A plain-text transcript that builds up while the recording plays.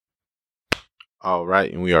All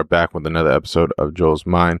right, and we are back with another episode of Joel's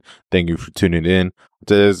Mind. Thank you for tuning in.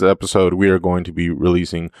 Today's episode, we are going to be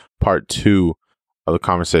releasing part 2 of the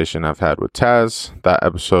conversation I've had with Taz. That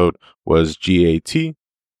episode was GAT,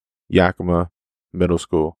 Yakima, Middle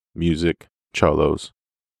School, Music, Cholos,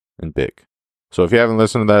 and Big. So if you haven't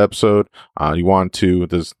listened to that episode, you want to,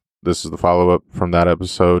 this is the follow-up from that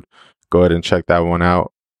episode. Go ahead and check that one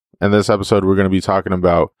out. In this episode, we're going to be talking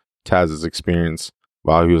about Taz's experience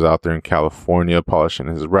while he was out there in California polishing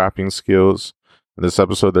his rapping skills. In this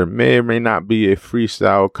episode, there may or may not be a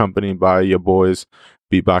freestyle accompanied by your boy's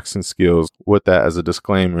beatboxing skills. With that as a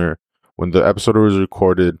disclaimer, when the episode was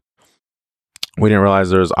recorded, we didn't realize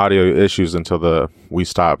there was audio issues until we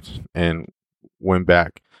stopped and went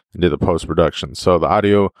back and did the post-production. So the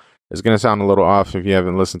audio is going to sound a little off if you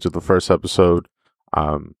haven't listened to the first episode.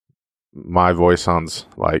 My voice sounds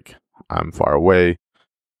like I'm far away,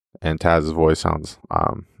 and Taz's voice sounds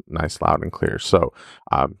nice, loud, and clear. So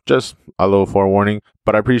just a little forewarning,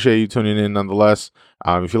 but I appreciate you tuning in nonetheless.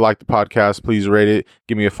 If you like the podcast, please rate it.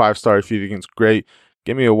 Give me a 5-star if you think it's great.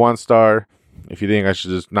 Give me a 1-star if you think I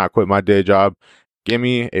should just not quit my day job. Give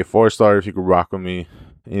me a 4-star if you could rock with me.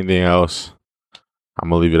 Anything else, I'm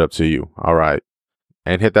going to leave it up to you. All right.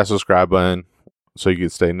 And hit that subscribe button so you can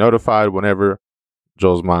stay notified whenever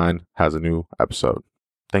Joel's Mind has a new episode.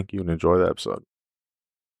 Thank you and enjoy the episode.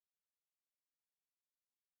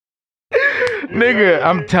 Nigga,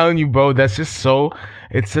 I'm telling you, bro, that's just so,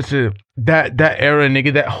 it's such a, that era,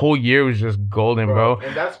 nigga, that whole year was just golden, bro.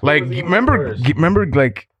 Like, remember,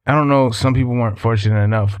 like, I don't know, some people weren't fortunate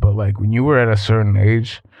enough, but like, when you were at a certain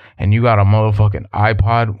age and you got a motherfucking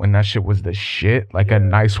iPod when that shit was the shit, like a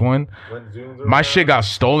nice one. My shit got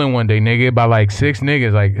stolen one day, nigga, by like 6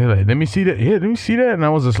 niggas. Like, let me see that. Yeah, let me see that. And I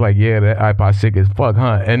was just like, yeah, that iPod sick as fuck,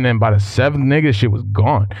 huh? And then by the 7th nigga, shit was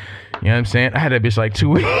gone. You know what I'm saying? I had that bitch like 2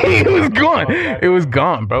 weeks. It was gone. It was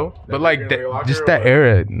gone, bro. But like, just that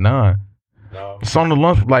era, nah. No. It's on the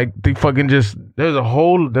lunch, like they fucking just, there's a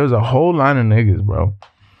whole line of niggas, bro.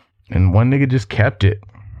 And one nigga just kept it.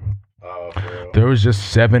 There was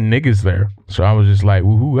just 7 niggas there. So I was just like,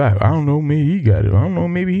 well, who got it? I don't know, maybe he got it. I don't know,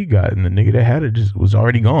 maybe he got it. And the nigga that had it just was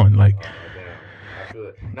already gone. Like, I feel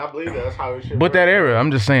it. Not believe that's how it should. But that era, I'm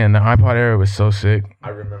just saying, the iPod era was so sick.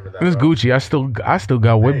 I remember that. It was Gucci. I still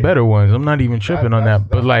got way better ones. I'm not even tripping on that.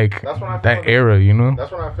 But like that era, you know?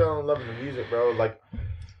 That's when I fell in love with the music, bro. Like,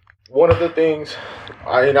 one of the things,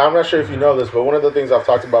 I'm not sure if you know this, but one of the things I've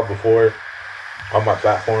talked about before on my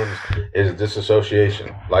platforms is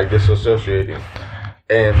disassociation, like disassociating.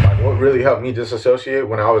 And like what really helped me disassociate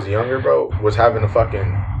when I was younger, bro, was having a fucking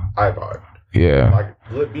iPod. Yeah.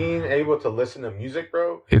 Like being able to listen to music,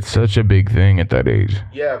 bro. It's such a big thing at that age.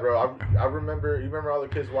 Yeah, bro. I remember, you remember all the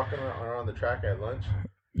kids walking around the track at lunch?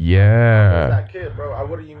 Yeah. I was that kid, bro. I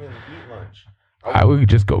wouldn't even eat lunch. I would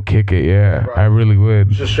just go kick it, yeah. Bro, I really would.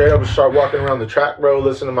 Just straight up start walking around the track, bro,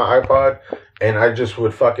 listen to my iPod, and I just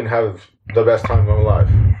would fucking have the best time of my life.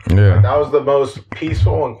 Yeah. Like, that was the most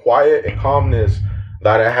peaceful and quiet and calmness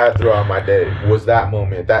that I had throughout my day, was that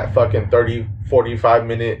moment, that fucking 30,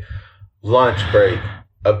 45-minute lunch break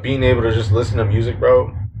of being able to just listen to music,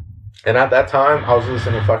 bro. And at that time, I was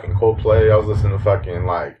listening to fucking Coldplay, I was listening to fucking,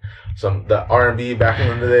 like, the R&B back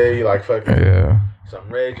in the day, like fucking... Yeah. Some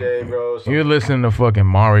Ray J, bro. You're listening to fucking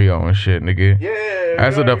Mario and shit, nigga. Yeah.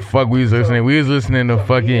 That's what the fuck we was listening. We was listening to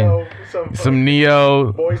fucking some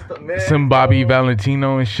Neo, some Bobby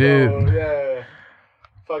Valentino and shit. Oh, yeah.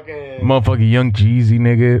 Fucking motherfucking Young Jeezy,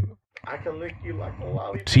 nigga. I can lick you like a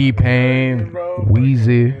lollipop. T-Pain,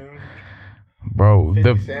 Weezy. Bro,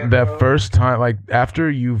 that first time, like after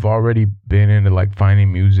you've already been into like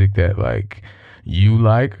finding music that like you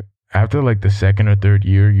like. After like the 2nd or 3rd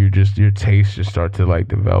year, your taste just start to like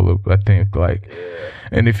develop. I think like,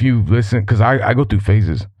 and if you listen, cause I go through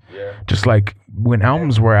phases. Yeah. Just like when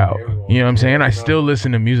albums were out, you know what I'm saying? I still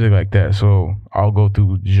listen to music like that, so I'll go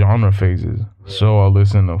through genre phases. Yeah. So I'll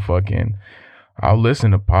listen to pop.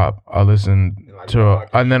 I'll listen to,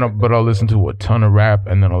 I'll listen to a ton of rap,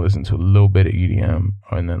 and then I'll listen to a little bit of EDM,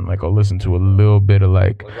 and then like I'll listen to a little bit of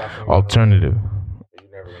like alternative.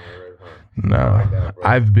 No,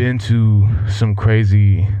 I've been to some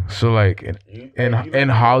crazy. So like in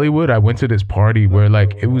Hollywood, I went to this party where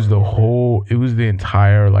like it was the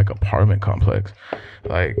entire like apartment complex.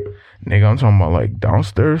 Like, nigga, I'm talking about like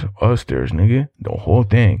downstairs, upstairs, nigga, the whole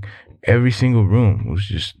thing. Every single room was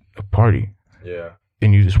just a party. Yeah.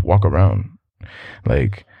 And you just walk around.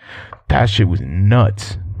 Like, that shit was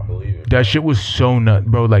nuts. I believe it. That shit was so nuts,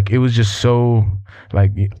 bro. Like, it was just so.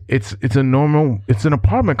 Like, it's an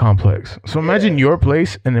apartment complex. So imagine your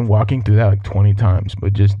place and then walking through that like 20 times,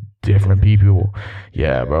 but just different people.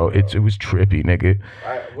 Yeah, bro. It was trippy, nigga.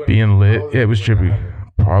 Being lit. Yeah, it was trippy.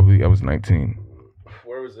 Probably I was 19.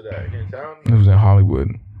 Where was it at? Here in town? It was in Hollywood.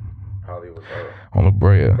 Hollywood, on La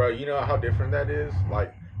Brea. Bro, you know how different that is?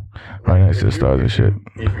 Like right next to the stars and shit.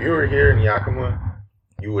 If you were here in Yakima,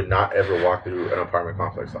 you would not ever walk through an apartment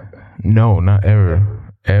complex like that. No, not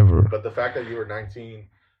ever. Ever. But the fact that you were 19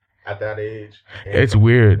 at that age, it's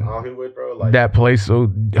weird. Hollywood, bro, like that place.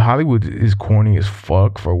 So Hollywood is corny as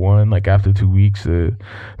fuck. For one, like after 2 weeks, the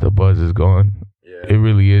buzz is gone. Yeah, it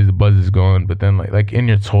really is. The buzz is gone. But then, like, and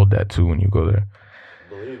you're told that too when you go there.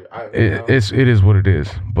 Believe it is what it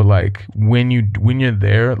is. But like when you're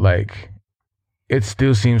there, like it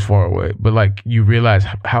still seems far away. But like you realize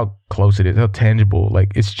how close it is, how tangible.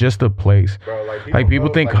 Like it's just a place. Bro, like people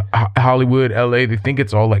think Hollywood, LA, they think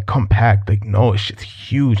it's all like compact. Like no, it's shit's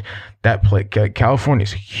huge. That place, California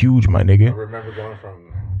is huge, my nigga. I remember going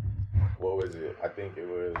from, what was it? I think it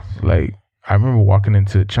was like, I remember walking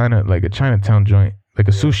into China, like a Chinatown joint, like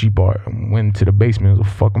a sushi bar, and went to the basement. It was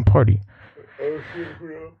a fucking party. Oh shit,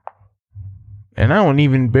 bro. And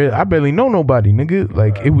I barely know nobody, nigga.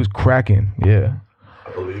 Like it was cracking. Yeah.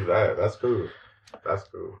 I believe that. That's cool. That's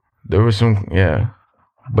cool. There was some, yeah.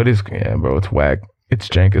 But bro, it's whack. It's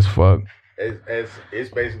jank as fuck. It's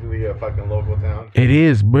basically a fucking local town. It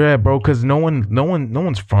is, bro, because no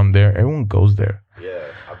one's from there. Everyone goes there. Yeah,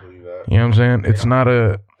 I believe that. You know what I'm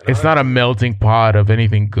saying? It's not a melting pot of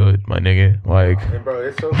anything good, my nigga. Like, and bro,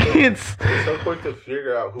 it's so quick, it's so quick to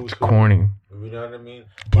figure out who's corny. You know what I mean?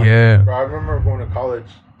 Like, yeah. Bro, I remember going to college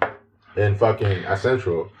in fucking at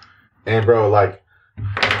Central, and bro, like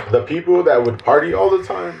the people that would party all the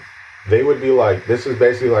time, they would be like, this is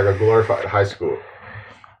basically like a glorified high school.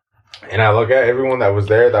 And I look at everyone that was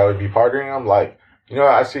there that would be partying. I'm like, you know,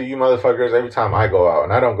 I see you motherfuckers every time I go out,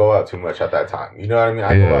 and I don't go out too much at that time. You know what I mean?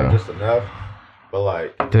 I go out just enough, but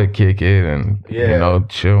like to kick it and you know,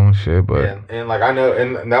 chill and shit. But and like I know,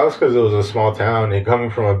 and that was because it was a small town, and coming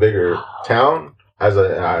from a bigger town as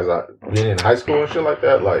a being in high school and shit like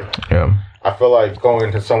that. Like I feel like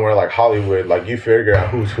going to somewhere like Hollywood, like you figure out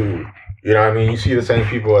who's who. You know what I mean? You see the same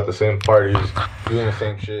people at the same parties doing the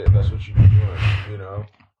same shit. That's what you be doing. You know.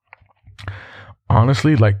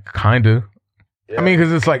 Honestly, like kinda. Yeah. I mean,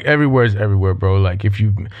 because it's like everywhere's everywhere, bro. Like if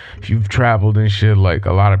you've traveled and shit, like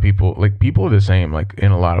a lot of people are the same, like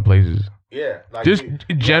in a lot of places. Yeah. Like just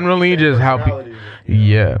generally, just how people.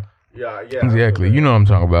 Yeah. Yeah. Exactly. You know what I'm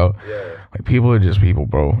talking about. Yeah. Like people are just people,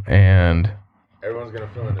 bro, and everyone's gonna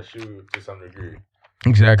fill in the shoe to some degree.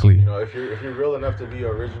 Exactly. You know, if you're real enough to be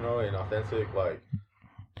original and authentic, like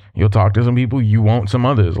you'll talk to some people, you won't some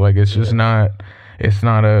others. Like it's just not. It's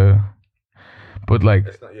not a. But like,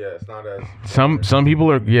 it's not as some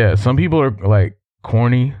people are like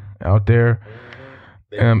corny out there.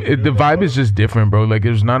 Mm-hmm. The vibe is just different, bro. Like,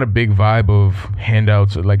 there's not a big vibe of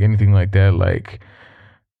handouts or like anything like that. Like,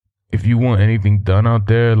 if you want anything done out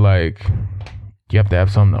there, like, you have to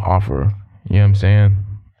have something to offer. You know what I'm saying?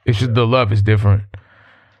 It's just the love is different.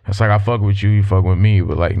 It's like I fuck with you, you fuck with me,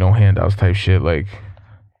 but like no handouts type shit. Like,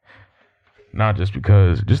 not just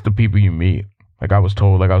because, just the people you meet. Like I was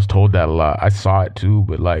told that a lot. I saw it too,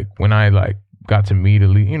 but like when I like got to meet at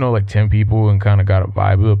least, you know, like 10 people and kind of got a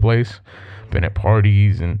vibe of the place, been at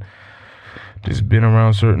parties and just been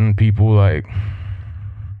around certain people, like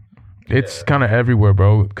it's kind of everywhere,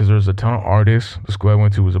 bro. Because there's a ton of artists. The school I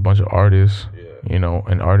went to was a bunch of artists, you know,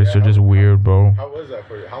 and artists are just weird, bro. How was that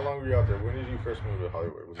for you? How long were you out there? When did you first move to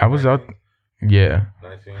Hollywood? I was 19? 19?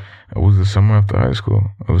 It was the summer after high school.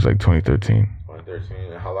 It was like 2013.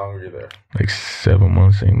 2013. How long were you there? Like 7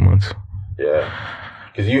 months, 8 months. Yeah.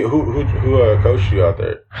 Cause who coached you out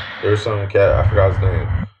there? There was some cat, I forgot his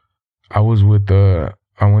name. I was with I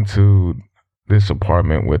went to this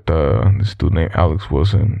apartment with this dude named Alex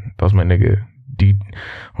Wilson. That was my nigga.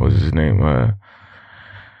 What was his name?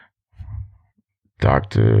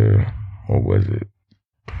 Dr. What was it?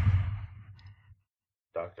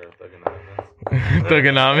 Dr. Thugonomics.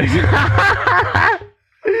 Thugonomics.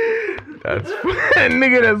 That's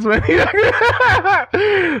nigga, that's funny.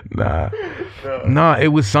 Nah, it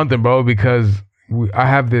was something, bro, because I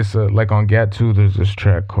have this like on Gat 2, there's this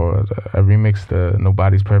track called I remixed the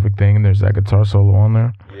Nobody's Perfect Thing, and there's that guitar solo on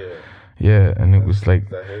there. Yeah, and it was like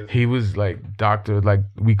he was like Dr. like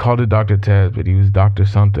we called it Dr. Taz, but he was Dr.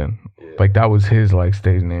 something. Like that was his like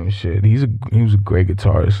stage name and shit. He was a great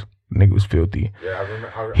guitarist. Nigga was filthy. Yeah, I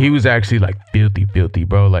remember. He was actually like filthy,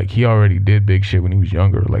 bro. Like he already did big shit when he was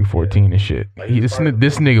younger, like 14 and shit. Like, this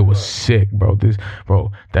nigga was sick, bro.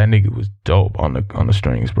 That nigga was dope on the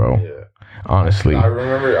strings, bro. Yeah. Honestly. I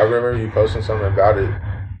remember you posting something about it.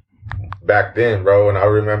 back then, bro. And I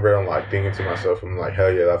remember I'm like thinking to myself, I'm like,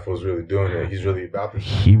 hell yeah, that fool's really doing it. He's really about this.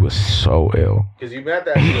 He was so ill. Because you met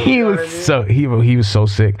that dude, he was he was so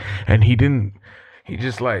sick, and he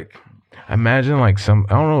just like, imagine like I don't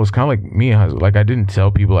know, it's kind of like me. Like I didn't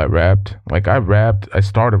tell people I rapped. Like I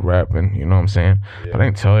started rapping, you know what I'm saying? Yeah. But I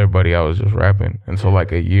didn't tell everybody I was just rapping until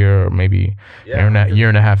like a year or maybe year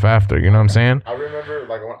and a half after, you know what I'm saying? I remember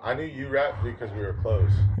like when I knew you rapped because we were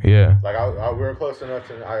close. Yeah. Like we were close enough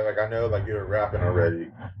to I know like you were rapping already.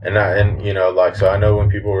 And you know, like, so I know when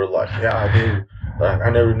people were like, yeah, I do. Like I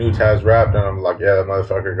never knew Taz rapped, and I'm like, yeah, that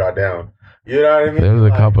motherfucker got down. You know what I mean? There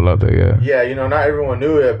was a couple out there, yeah. Yeah, you know, not everyone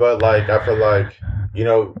knew it, but like I feel like, you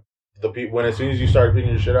know, the people when as soon as you started putting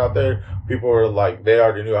your shit out there, people were like, they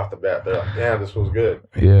already knew off the bat. They're like, damn, this was good.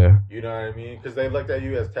 Yeah. You know what I mean? Because they looked at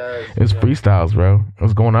you as Taz. It's freestyles, bro. I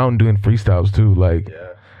was going out and doing freestyles too, like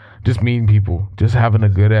just meeting people, just having a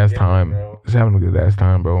good ass time, just having a good ass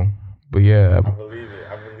time, bro. But yeah, I believe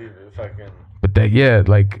it. Fucking. But that,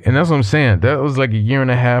 like, and that's what I'm saying. That was like a year and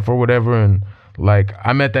a half or whatever, and. Like,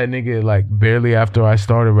 I met that nigga, like, barely after I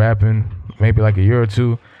started rapping, maybe, like, a year or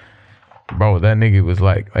two. Bro, that nigga was,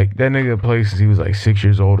 like that nigga places, he was, like, 6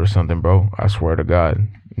 years old or something, bro. I swear to God.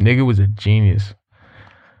 Nigga was a genius.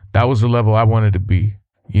 That was the level I wanted to be.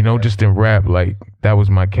 You know, just in rap, like, that was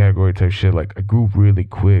my category type shit. Like, I grew really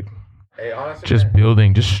quick. Hey, honestly, just man,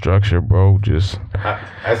 building, just structure, bro. Just.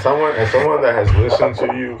 As someone that has listened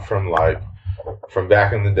to you from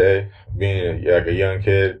back in the day, being like a young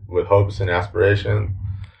kid with hopes and aspirations,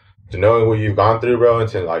 to knowing what you've gone through, bro, and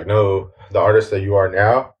to like know the artist that you are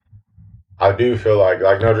now, I do feel like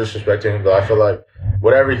no disrespect to him, but I feel like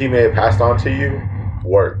whatever he may have passed on to you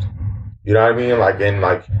worked. You know what I mean? Like, and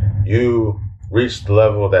like you reached the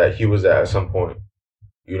level that he was at some point.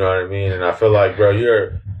 You know what I mean? And I feel like, bro,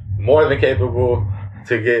 you're more than capable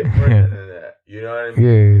to get further than that. You know what I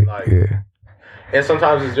mean? Yeah. And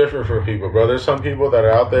sometimes it's different for people, bro. There's some people that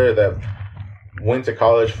are out there that went to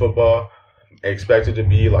college football, expected to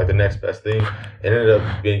be like the next best thing, and ended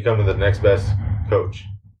up becoming the next best coach.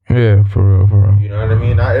 Yeah, for real. You know what I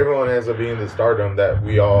mean? Not everyone ends up being the stardom that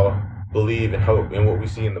we all believe and hope in what we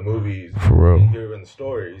see in the movies. For real. And hear in the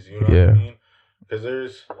stories. You know what I mean?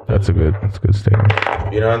 Because that's a good statement.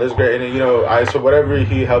 You know, and there's great, and you know, so whatever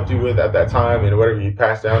he helped you with at that time, and whatever he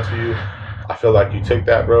passed down to you, I feel like you took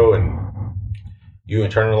that, bro, and you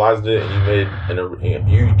internalized it, and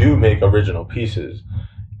you do make original pieces.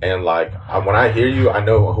 And like when I hear you, I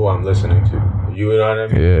know who I'm listening to. You know what I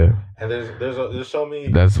mean? Yeah. And there's so many.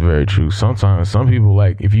 That's very true. Sometimes some people,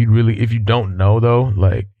 like, if you don't know though,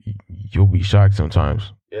 like, you'll be shocked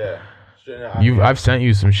sometimes. Yeah. I've sent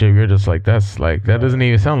you some shit. You're just like, that doesn't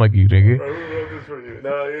even sound like you, nigga.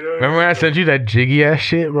 No, you know. Remember when I sent you that jiggy ass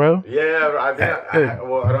shit, bro? Yeah, I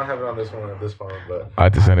don't have it on this phone, but I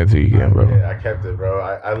have to send it to you again, bro. Yeah, I kept it, bro.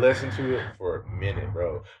 I listened to it for a minute,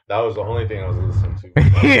 bro. That was the only thing I was listening to.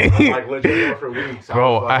 I'm like legit for weeks.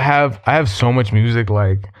 Bro, I have so much music,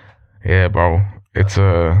 like, yeah, bro. It's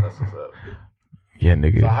That's what's up. Yeah,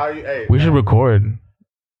 nigga. So how you? We should record.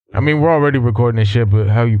 I mean, we're already recording this shit, but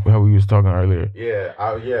how we was talking earlier. Yeah,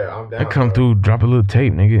 I'm down. I come through, drop a little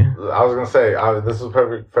tape, nigga. I was gonna say, this is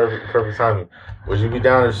perfect timing. Would you be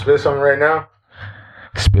down to spit something right now?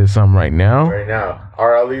 Spit something right now? Right now,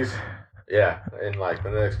 or at least, yeah, in like the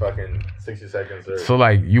next fucking 60 seconds. Or so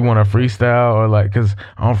like, you want to freestyle, or like, cause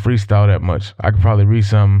I don't freestyle that much. I could probably read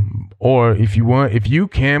some, or if you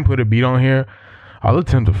can put a beat on here, I'll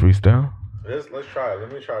attempt to freestyle. Let's try it.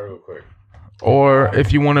 Let me try real quick. Or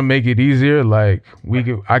if you want to make it easier, like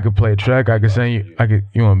I could play a track. I could send you.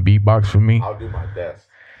 You want beatbox for me? I'll do my best,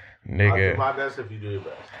 nigga. I'll do my best if you do your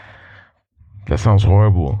best. That sounds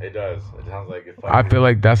horrible. It does. It sounds like it's. I feel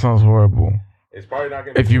like that sounds horrible. It's probably not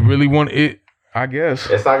gonna. If you really want it, I guess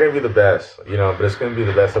it's not gonna be the best, you know, but it's gonna be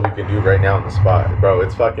the best that we can do right now on the spot, bro.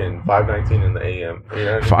 It's fucking 5:19 in the a.m. You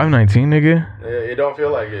know 5:19, nigga. It don't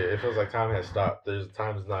feel like it. It feels like time has stopped.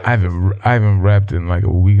 Time is not. I haven't rapped in like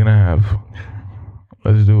a week and a half.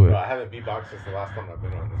 Let's do it. Bro, I haven't beatboxed since the last time I've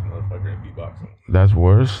been on this motherfucker and beatboxing. That's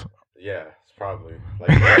worse? Yeah, it's probably. Like,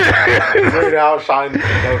 it's outshine,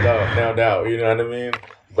 no doubt. You know what I mean?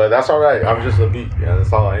 But that's all right. I'm just a beat. Yeah,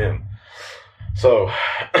 that's all I am. So,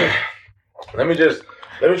 let me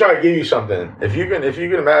try to give you something. If you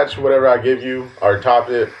can match whatever I give you or top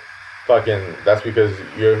it, fucking, that's because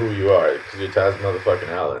you're who you are. Because you're Taz motherfucking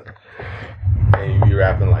Allen. And you be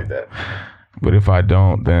rapping like that. But if I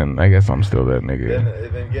don't, then I guess I'm still that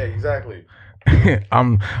nigga. Then yeah, exactly.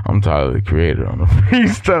 I'm Tyler the Creator on the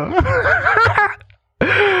freestyle.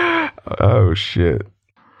 Oh shit.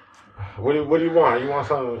 What do you want? You want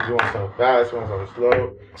something fast? You want something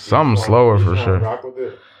slow? Something slower for sure. Rock with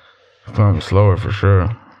it? Something slower for sure.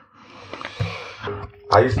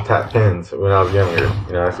 I used to tap pins when I was younger.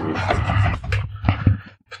 You know, I used to be.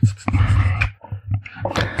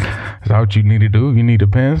 Is that what you need to do? If you need the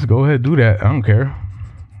pins, go ahead, do that. I don't care.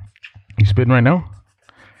 You spitting right now?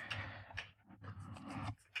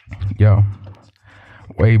 Yo,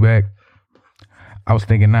 way back, I was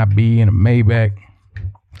thinking I'd be in a Maybach.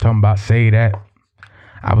 Talking about say that.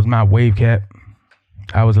 I was my wave cap.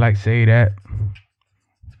 I was like, say that.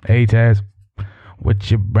 Hey, Taz, what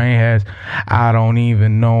your brain has? I don't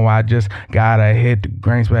even know. I just gotta hit the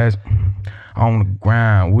grain splash on the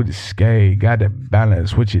ground with the skate. Got that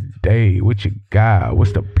balance. What your day? What you got?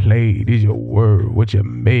 What's the play? Is your word? What you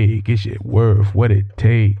make? Is it worth what it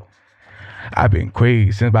take? I've been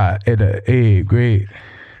crazy since about the 8th grade.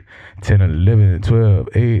 10, 11, 12,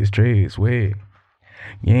 8 straight way.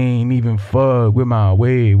 You ain't even fuck with my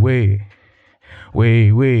way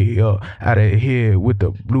up out of here with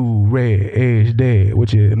the blue red edge there.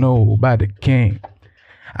 What you know about the king?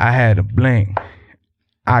 I had a blank,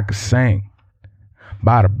 I could sing.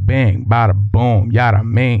 Bada bang, bada boom, yada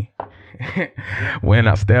mean. When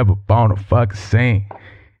I step up on the fucking scene,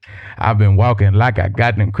 I've been walking like I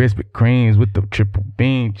got them Krispy Kremes with the triple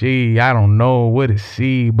bean. Gee, I don't know what to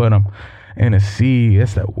see, but I'm in the sea.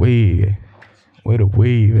 That's the wave. Where the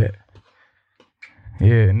wave at?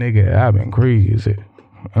 Yeah, nigga, I've been crazy.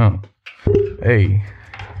 Hey,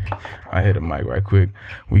 I hit the mic right quick.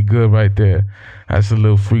 We good right there. That's a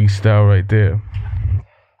little freestyle right there.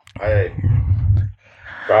 Hey,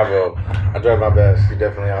 bravo. I tried my best. You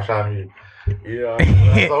definitely outshined me. You know, that's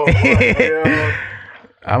the whole point, you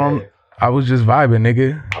know? I was just vibing,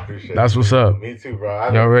 nigga. I appreciate That's what's up. Me too,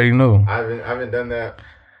 bro. You already knew. I haven't done that.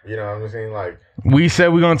 You know, I'm just saying, like, we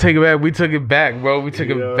said we're gonna take it back. We took it back, bro. We took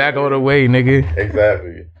it back all the way, nigga.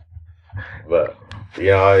 Exactly. But you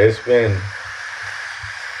know, it's been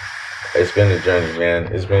a journey,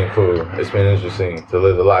 man. It's been cool. It's been interesting to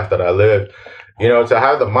live the life that I lived. You know, to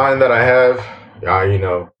have the mind that I have. You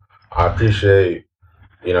know, I appreciate,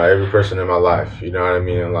 you know, every person in my life. You know what I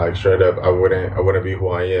mean? And like, straight up, I wouldn't be who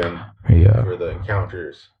I am. Yeah. For the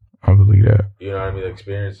encounters. I believe that. You know what I mean? The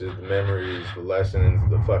experiences, the memories, the lessons,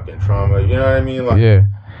 the fucking trauma. You know what I mean? Like, yeah.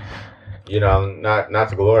 You know, not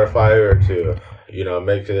to glorify it or to, you know,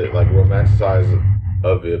 make it like romanticize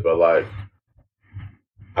of it, but like,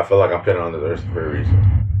 I feel like I'm put on this earth for a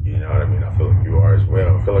reason. You know what I mean? I feel like you are as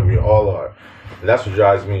well. I feel like we all are. And that's what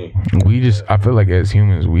drives me. I feel like as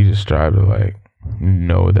humans, we just strive to like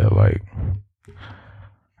know that like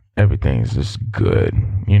everything's just good,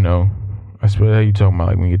 you know? I swear that you talking about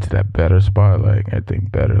like when you get to that better spot, like I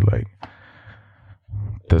think better, like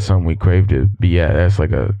that's something we crave to be at. That's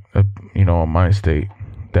like a you know, a mind state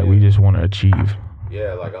that we just want to achieve.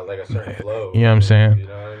 Yeah, like a certain flow. You know what I'm saying? You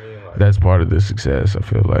know what I mean? Like, that's part of the success. I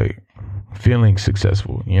feel like feeling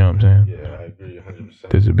successful. You know what I'm saying? Yeah, I agree 100%.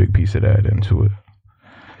 There's a big piece of that into it.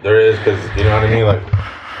 There is, because you know what I mean. Like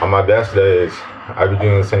on my best days, I be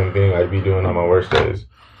doing the same thing I'd be doing on my worst days.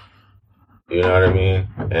 You know what I mean?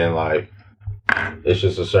 And like, it's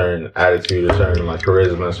just a certain attitude, a certain like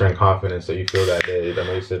charisma, a certain confidence that you feel that day that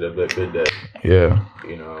makes it a good day. Yeah.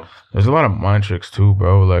 You know, there's a lot of mind tricks too,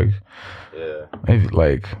 bro. Like, yeah.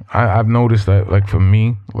 Like I've noticed that like for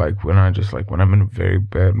me, like when I'm in a very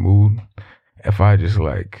bad mood, if I just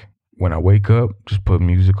like when I wake up, just put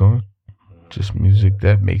music on, just music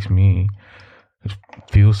that makes me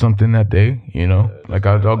feel something that day, you know. Yeah, like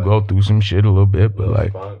I'll go through some shit a little bit, but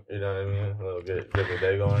like, funk, you know what I mean? A little get the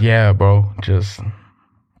day going. Yeah, bro. Just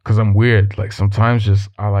cause I'm weird. Like sometimes just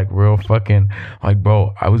I like real fucking like,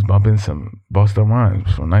 bro. I was bumping some Busta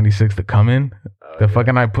Rhymes from '96 to Come In.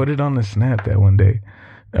 Fucking I put it on the snap that one day.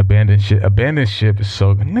 Abandoned ship is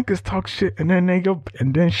so good. Niggas talk shit and then they go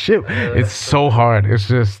and then shit. It's so hard. It's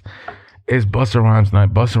Busta Rhymes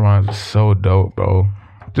night. Busta Rhymes is so dope, bro.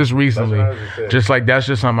 Just recently, just like that's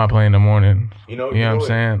just something I play in the morning. You know what I'm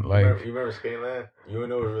saying? Like, you remember Skateland? You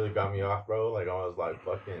know what really got me off, bro? Like I was like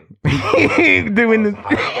fucking doing this.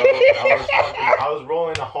 I was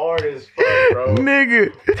rolling hard as fuck, bro.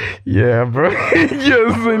 Nigga, yeah, bro. Yes,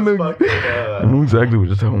 I know exactly what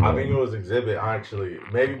you're talking about. I think it was Exhibit, actually.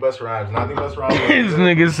 Maybe Busta Rhymes. I think Busta Rhymes. This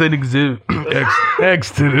nigga said Exhibit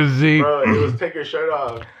X to the Z. Bro, it was Take Your Shirt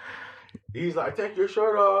Off. He's like, take your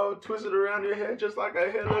shirt off, twist it around your head just like a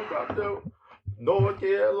helicopter. North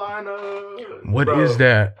Carolina. What is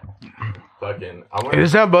that? Fucking.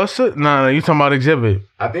 Is that Busta? No, you talking about Exhibit?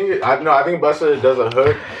 I think Busta does a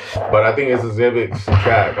hook, but I think it's Exhibit's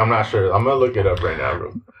track. I'm not sure. I'm gonna look it up right now,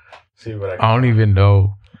 bro. See what I don't even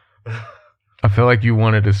know. I feel like you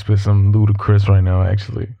wanted to spit some Ludacris right now,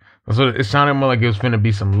 actually. So it sounded more like it was finna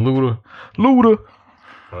be some Luda.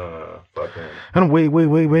 Fucking. And way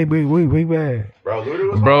bad. Bro,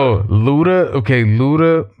 Luda was Bro, Luda. Okay,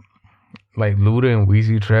 Luda. Like Luda and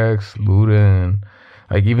Weezy tracks, Luda and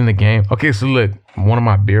like even The Game. Okay, so look, one of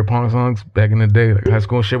my beer pong songs back in the day, like high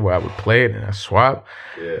school and shit, where I would play it and I swap.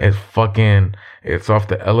 Yeah. It's off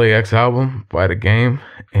the LAX album by The Game,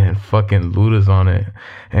 and fucking Luda's on it,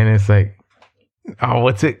 and it's like, oh,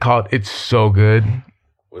 what's it called? It's so good.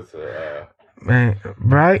 What's the man?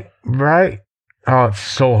 Right. Oh, it's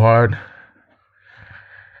so hard.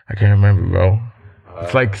 I can't remember, bro.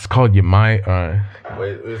 It's called You Might.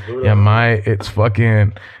 Wait, Yeah,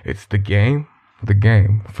 it's The Game. The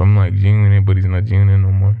Game from like Junior, but he's not Junior no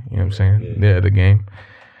more. You know what I'm saying? Yeah, The Game.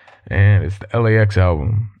 And it's the LAX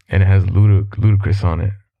album. And it has Ludacris on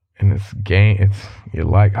it. And it's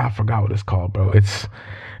I forgot what it's called, bro.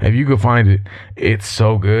 If you could find it, it's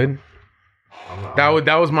so good. That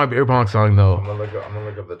was my beer pong song though. I'm gonna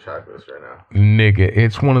look up the track list right now. Nigga,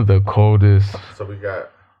 it's one of the coldest. So we got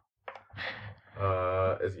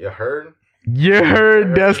is You Heard? You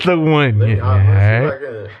Heard, that's the one.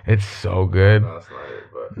 It's so good. No, that's not it,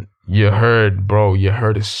 but You Heard, bro. You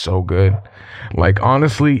Heard is so good. Like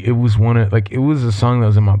honestly, it was a song that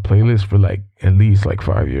was in my playlist for like at least like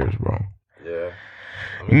 5 years, bro. Yeah.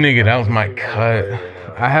 Nigga, that was my cut.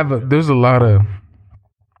 There's a lot of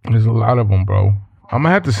them, bro. I'm gonna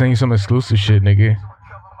have to send you some exclusive shit, nigga.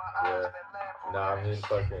 Yeah. Nah, I mean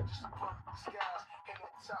fucking.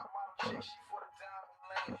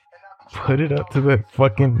 Put it up to the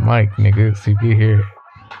fucking mic, nigga, so you can hear it.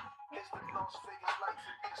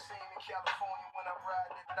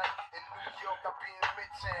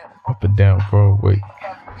 Up and down, bro. Wait.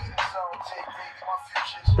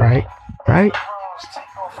 Right.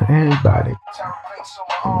 Everybody.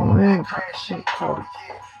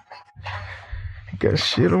 Got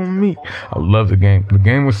shit on me. I love The Game. The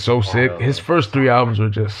Game was so sick. His first 3 albums were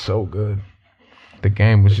just so good. The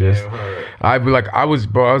Game was just. I was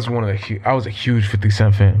a huge 50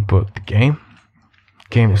 Cent fan, but The Game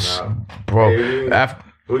is, bro.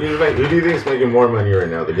 Who do you think is making more money right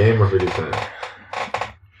now, The Game or 50 Cent?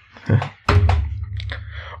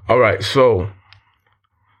 All right, so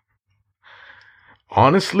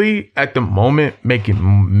honestly, at the moment, making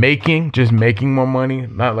more money,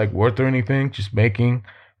 not like worth or anything, just making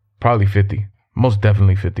probably 50. Most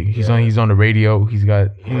definitely 50. He's on the radio. He's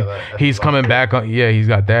coming back on. Yeah, he's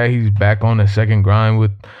got that. He's back on the second grind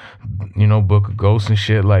with, Book of Ghosts and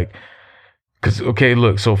shit. Like, cause okay,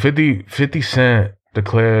 look. So 50 Cent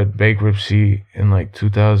declared bankruptcy in like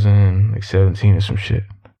 2017 or some shit.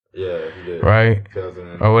 Yeah, he did. Right?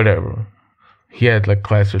 Or whatever. He had like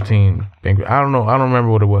class 13 bankruptcy. I don't know. I don't remember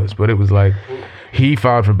what it was, but it was like he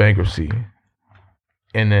filed for bankruptcy,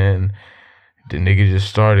 and then the nigga just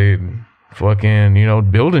started fucking,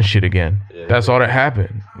 building shit again. Yeah, that's all that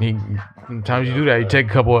happened. Sometimes you do that. You take a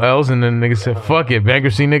couple of L's and then nigga said, fuck it,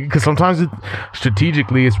 bankruptcy, nigga. Because sometimes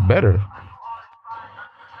strategically it's better.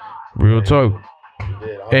 Real talk.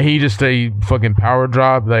 And he just fucking power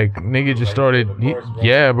drop. Like, nigga just started.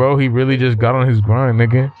 Bro. He really just got on his grind,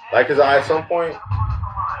 nigga. Like, because at some point,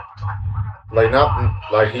 like,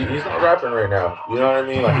 he's not rapping right now. You know what I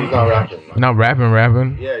mean? Like, he's not rapping. Like, not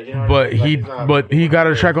rapping. Yeah, you know what I mean? But he got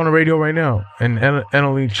a track on the radio right now. And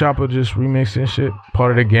Emily Chopper just remixed that shit.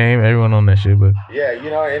 Part of the game. Everyone on that shit, but. Yeah,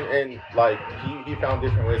 and like, he found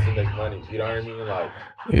different ways to make money. You know what I mean? Like,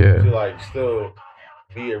 yeah. To, like, still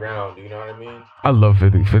be around, you know what I mean? I love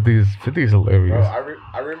 50. 50 is hilarious. Bro,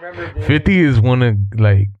 I remember 50 is one of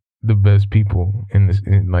like the best people in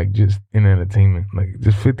entertainment. Like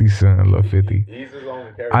just 50 Cent, I love 50. He's his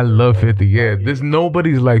own character. I love 50. Yeah, there's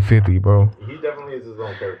nobody's like 50, bro. He definitely is his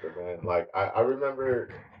own character, man. Like I remember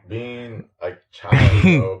being like child,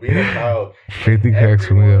 bro. Being a child. 50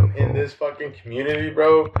 cracks me up, bro. In this fucking community,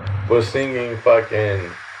 bro, was singing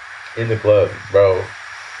fucking In the Club, bro.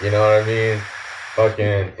 You know what I mean?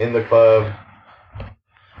 Fucking In the Club,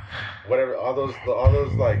 whatever, all those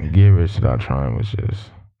like. Get Rich Not Trying was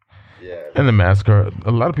just. Yeah. And the Massacre.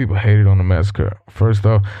 A lot of people hated on the Massacre. First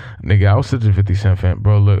off, nigga, I was such a 50 Cent fan,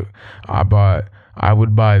 bro. Look, I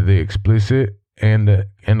would buy the explicit and the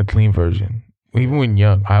clean version. Even when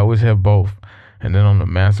young, I always have both. And then on the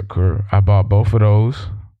Massacre, I bought both of those.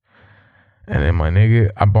 And then my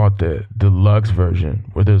nigga, I bought the deluxe version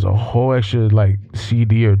where there's a whole extra like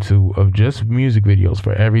CD or two of just music videos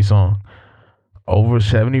for every song. Over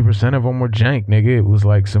 70% of them were jank, nigga. It was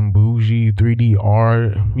like some bougie 3D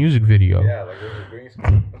music video. Yeah, like it was a green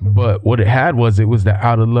screen. But what it was the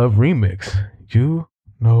Out of Love remix. You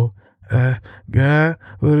know, got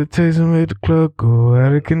what it takes to make the club go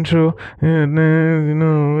out of control. And then, you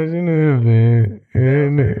know what you know,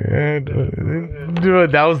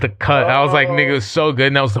 dude, that was the cut. I was like, nigga, it was so good.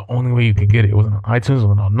 And that was the only way you could get it. It wasn't on iTunes, it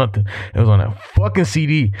wasn't on nothing. It was on a fucking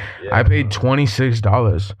CD. Yeah, I paid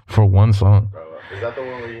 $26 for one song. Bro, is that the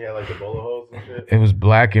one where you had like the bullet holes and shit? It was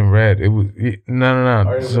black and red. No.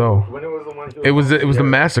 Right, so when it was the one. It was the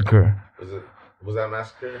Massacre. Was that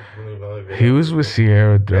Massacre? He was with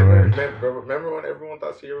Sierra Durant. Remember when everyone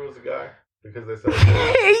thought Sierra was a guy? Because they said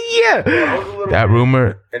yeah. That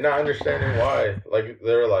rumor. And not understanding why. Like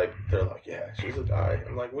they're like, yeah, she's a guy.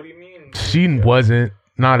 I'm like, what do you mean? She wasn't,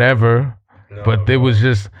 not ever. No, but it was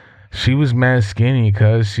just, she was mad skinny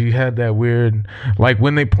because she had that weird, like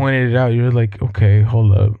when they pointed it out, you're like, okay,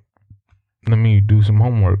 hold up. Let me do some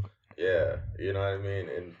homework. Yeah, you know what I mean?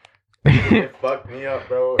 And it fucked me up,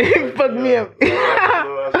 bro. It fucked me up.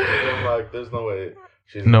 I'm like, there's no way.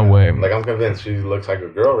 No way. Like, I'm convinced she looks like a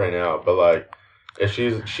girl right now, but like, if she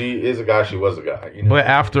is a guy, she was a guy. You know? But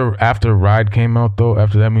after Ride came out though,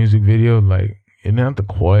 after that music video, like, you didn't have to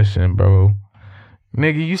question, bro.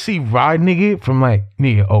 Nigga, you see Ride, nigga, from like,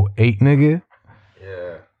 nigga, 08, nigga?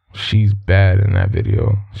 Yeah. She's bad in that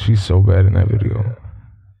video. She's so bad in that video.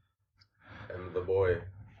 Yeah. And the boy,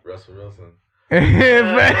 Russell Wilson. Yeah,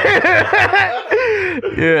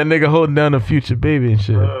 nigga holding down a Future baby and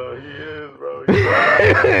shit. Bro, he is, bro. He's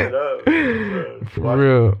up. For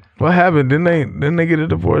real. What happened? Didn't they get a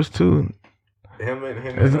divorce too?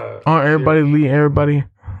 Aren't everybody leaving everybody?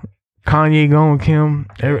 Kanye going with Kim?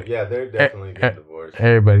 Yeah, they're definitely getting divorced.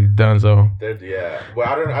 Everybody's done so. Yeah. Well,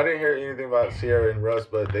 I didn't hear anything about Sierra and Russ,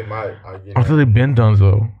 but they might. I thought they've been done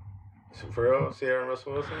so. For real, Sierra and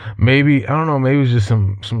Russell Wilson? Maybe, I don't know. Maybe it was just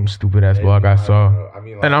some stupid ass blog I saw. I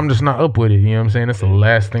mean, like, and I'm just not up with it. You know what I'm saying? That's the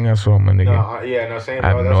last thing I saw, my nigga. Saying, I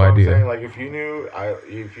have that's no what idea. I'm saying. Like, if you knew,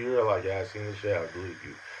 if you were like, yeah, I seen this shit, I believe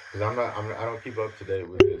you. Because I don't keep up to date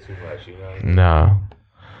with it too much. You know what I mean? Nah,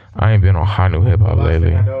 I ain't been on hot new hip hop lately.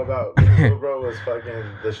 The last thing I know about Lil Bro was fucking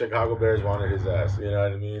the Chicago Bears wanted his ass. You know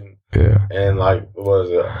what I mean? Yeah. And like, what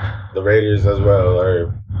was it? The Raiders as well,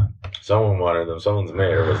 or someone wanted them. Someone's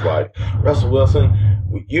mayor was like, Russell Wilson,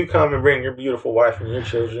 you come and bring your beautiful wife and your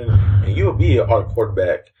children, and you'll be our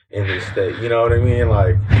quarterback in this state. You know what I mean?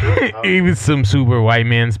 Like, even some super white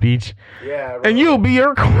man speech. Yeah. Bro. And you'll be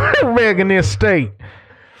your quarterback in this state.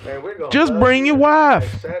 Man, we're gonna just bring your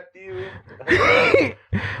wife. Accept you.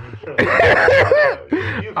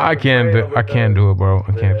 I can't do it, bro.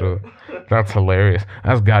 I can't do it. That's hilarious.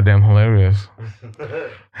 That's goddamn hilarious.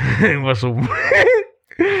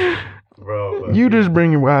 Bro, you just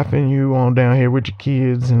bring your wife and you on down here with your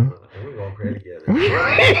kids and we're gonna pray together. We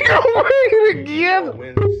gonna pray together.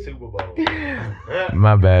 Win the Super Bowl.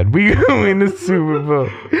 My bad. We gonna win the Super Bowl.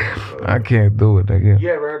 I can't do it, nigga. You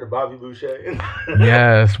ever heard of Bobby Boucher?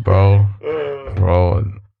 Yes, bro. Bro,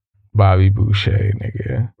 Bobby Boucher,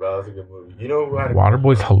 nigga. Bro, that's a good movie. You know who had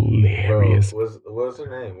Waterboy's hilarious. Bro, what's her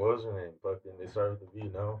name? What was her name? Fucking, they started with the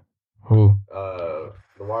V, no? Who? The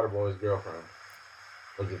Waterboy's girlfriend.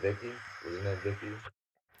 Was it Vicky? Was her name Vicky?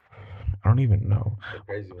 I don't even know. The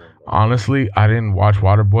crazy one. Bro. Honestly, I didn't watch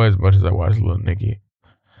Waterboy as much as I watched Lil Nicky.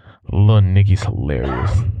 Lil Nicky's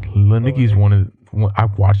hilarious. Lil Nicky's I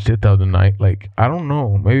watched it the other night. Like, I don't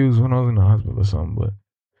know. Maybe it was when I was in the hospital or something, but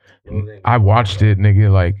I watched it,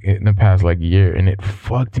 nigga, like in the past like year, and it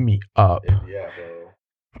fucked me up. Yeah, bro.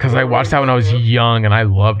 Because I watched that when I was young, and I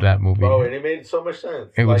loved that movie. Bro, and it made so much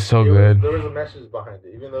sense. It was so good. There was a message behind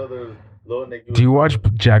it, even though there was Lil Nicky. Do you watch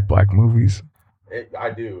Jack Black movies?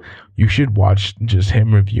 I do. You should watch just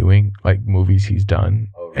him reviewing like movies he's done,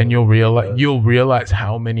 and you'll realize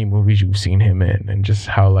how many movies you've seen him in, and just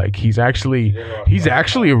how like he's actually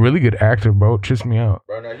a really good actor, bro. Trust me out.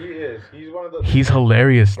 Bro, no, he is. He's one of the. He's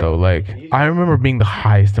hilarious though. Like I remember being the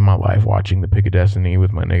highest in my life watching The Pick of Destiny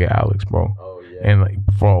with my nigga Alex, bro. Oh yeah. And like,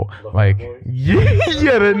 bro, like yeah,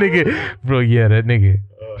 that nigga, bro, yeah, that nigga.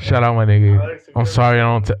 Shout out my nigga. I'm sorry,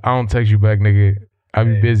 I don't text you back, nigga. I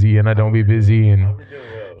be busy and I don't be busy, and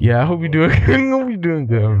yeah, I hope you're doing good. I hope you're doing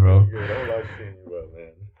good, bro. I don't like seeing you up,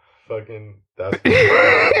 man. Fucking, that's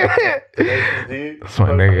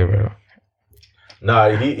my nigga, bro.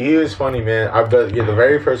 Nah, he is funny, man. The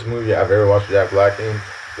very first movie I've ever watched Jack Black in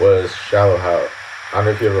was Shallow Hal. I don't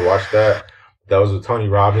know if you ever watched that. That was with Tony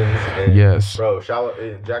Robbins. And, yes. Bro,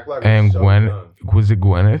 Jack Black was and so was it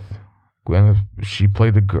Gwyneth? Gwyneth, she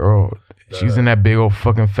played the girl. She's in that big old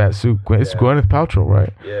fucking fat suit. It's Gwyneth Paltrow,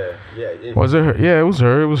 right? Yeah. Was it her? Yeah, it was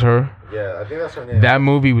her. Yeah, I think that's her name. That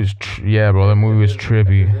movie was, bro. That movie was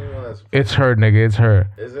trippy. It's her, nigga. It's her.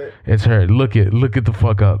 Is it? It's her. Look it the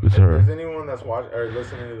fuck up. It's her. Is anyone that's watching or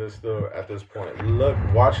listening to this still at this point,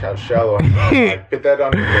 watch how shallow. Like, put that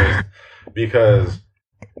on your list because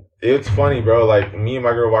it's funny, bro. Like me and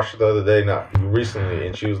my girl watched it the other day, not recently,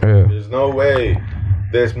 and she was like, "There's no way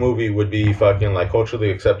this movie would be fucking like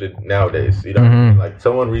culturally accepted nowadays." You know, what I mean? Like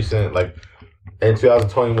someone recent, like in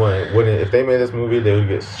 2021, wouldn't if they made this movie, they would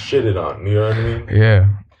get shitted on. You know what I mean? Yeah.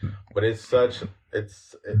 But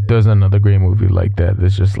there's another great movie like that.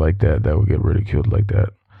 That's just like that would get ridiculed like that.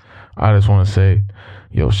 I just want to say,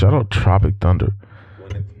 yo, shout out Tropic Thunder,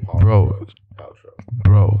 bro.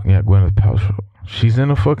 Yeah, Gwyneth Paltrow. She's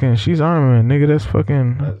in she's Iron Man, nigga. That's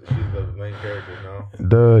fucking. She's the main character now.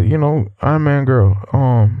 The Iron Man girl.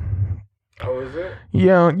 Oh, is it?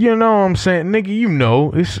 Yeah, you know what I'm saying, nigga. You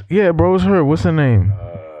know, bro. It's her. What's her name?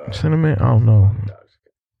 Cinnamon. I don't know.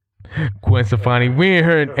 Gwen Stefani.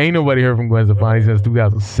 Ain't nobody heard from Gwen Stefani since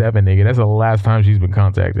 2007, nigga. That's the last time she's been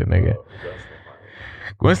contacted, nigga.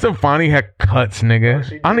 Gwen Stefani had cuts,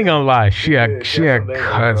 nigga. I'm not gonna lie. She had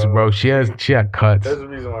cuts, bro. She had cuts. There's a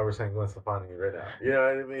reason why we're saying Gwen Stefani right now. You know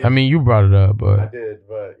what I mean? I mean, you brought it up, but I did,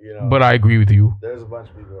 but But I agree with you. There's a bunch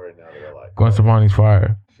of people right now that are like Gwen Stefani's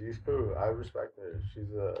fire. She's cool. I respect her.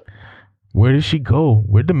 She's a. Where did she go?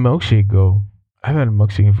 Where'd the milkshake go? I've had a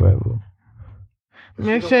milkshake in forever.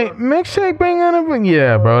 Milkshake bring on a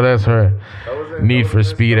yeah, bro. That's her. Need for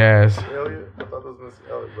Speed ass. I thought that was Miss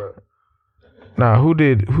Elliott, but. Nah, who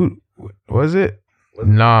was it?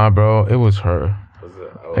 Nah, bro, it was her.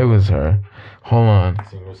 It was her. Hold on.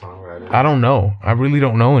 I don't know. I really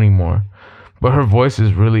don't know anymore. But her voice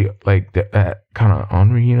is really like that kind of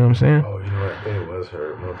ornery, you know what I'm saying? Oh, you know what? I think it was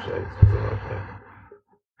her. Milkshake.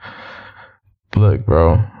 Look,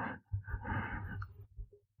 bro.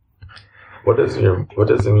 What does it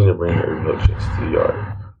mean to bring her milkshakes to the yard?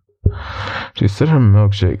 She said her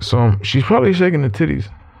milkshake. So she's probably shaking the titties.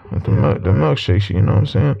 The milkshake, you know what I'm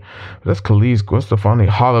saying? But that's Khalees, Gwen Stefani,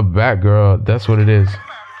 holla back, girl. That's what it is.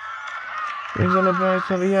 He's in the back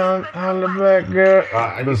to the young, holla back, girl.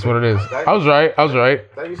 That's what it is. I was right.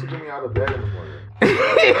 That used to get me out of bed in the morning.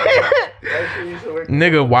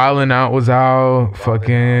 Nigga, Wildin' Out was out.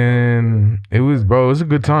 Fucking, it was a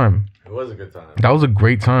good time. It was a good time. That was a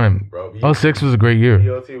great time. Bro, 06 was a great year.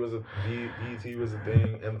 BET was a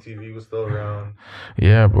thing. MTV was still around.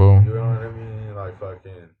 Yeah, bro. You know what I mean? Like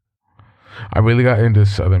fucking. I really got into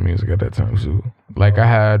Southern music at that time too. Like I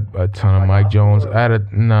had a ton of Mike Jones. I had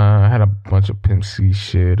a bunch of Pimp C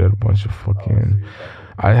shit. I had a bunch of fucking.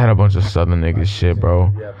 I had a bunch of Southern niggas shit,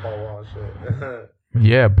 bro. Yeah, Paul Wall shit.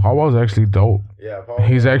 Yeah, Paul Wall's actually dope. Yeah, Paul.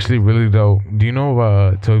 He's actually really dope. Do you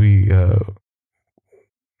know Toby?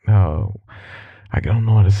 I don't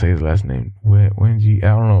know how to say his last name. Wenji.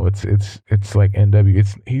 I don't know. It's like NW.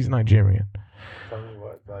 He's Nigerian.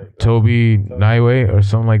 Toby Naiwe or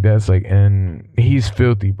something like that. It's like, and he's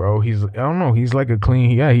filthy, bro. I don't know. He's like a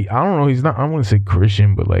clean. Yeah. I don't know. He's not. I wouldn't say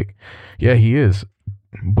Christian, but like, yeah, he is.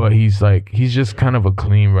 But he's just kind of a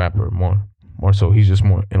clean rapper. More so. He's just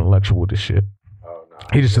more intellectual with the shit. Oh, no.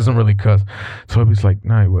 He just doesn't really cuss. So he's like,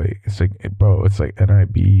 Naiwe. It's like, bro. It's like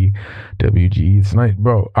NIBWG. It's nice,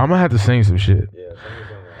 bro. I'm gonna have to sing some shit. Yeah.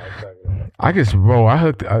 I guess, bro. I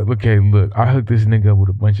hooked this nigga up with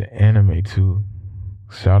a bunch of anime too.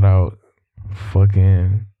 Shout out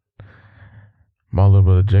fucking my little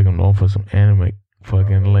brother Jacob known for some anime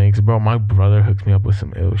fucking links. Bro, my brother hooks me up with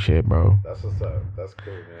some ill shit, bro. That's what's up. That's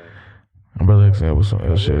cool, man. My brother hooks me up with some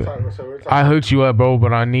ill shit. I hooked you up, bro,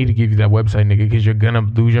 but I need to give you that website, nigga, because you're gonna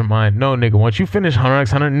lose your mind. No, nigga, once you finish Hunter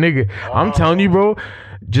x Hunter, nigga, I'm telling you, bro,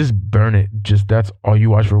 just burn it. Just that's all you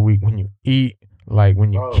watch for a week. When you eat, like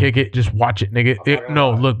when you kick it, just watch it, nigga.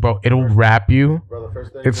 Look, bro, it'll wrap you. Bro,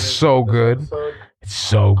 it's so good. It's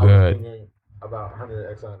so good. About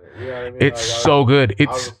Hunter x Hunter. You know what I mean? It's so good.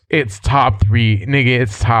 It's top 3, nigga.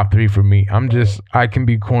 It's top 3 for me. I can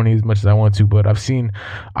be corny as much as I want to, but I've seen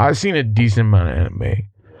a decent amount of anime.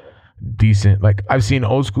 Decent. Like I've seen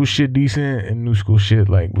old school shit decent and new school shit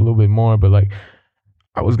like a little bit more, but like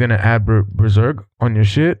I was gonna add Berserk on your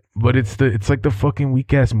shit, but it's like the fucking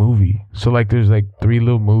weak ass movie. So like there's like 3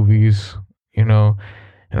 little movies, you know,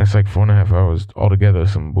 and it's like 4.5 hours altogether.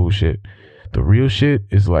 Some bullshit. The real shit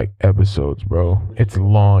is like episodes, bro. It's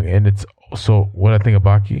long and it's also what I think of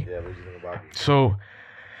Baki. Yeah, what you think of Baki? So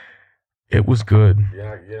it was good.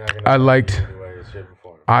 You're not I liked.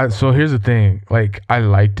 So here's the thing. Like I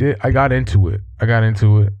liked it. I got into it,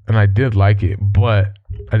 and I did like it, but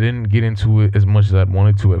I didn't get into it as much as I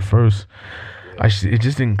wanted to at first. Yeah. It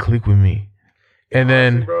just didn't click with me. And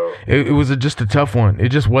then it was just a tough one. It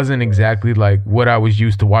just wasn't exactly like what I was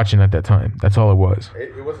used to watching at that time. That's all it was.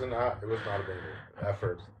 It was not a banger at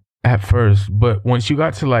first. At first, but once you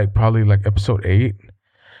got to like probably like episode 8,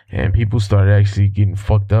 and people started actually getting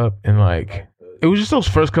fucked up, and like it was just those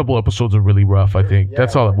first couple episodes are really rough. I think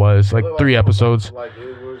that's all it was. Like 3 episodes. Like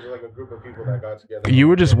it was like a group of people that got together. You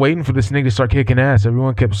were just waiting for this nigga to start kicking ass.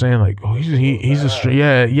 Everyone kept saying like, "Oh, he's a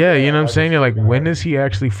yeah." You know what I'm saying? You're like, when does he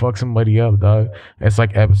actually fuck somebody up, dog? It's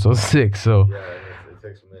like episode 6. So, it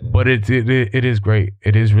takes a minute. but it is great.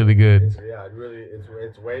 It is really good.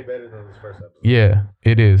 It's way better than this first episode. Yeah,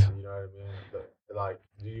 it is. You know what I mean? Like,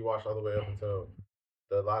 do you watch all the way up until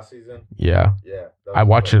the last season? Yeah. Yeah. I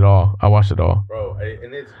watched it all. Bro,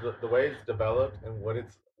 and it's the way it's developed and what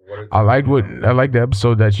it's. I liked the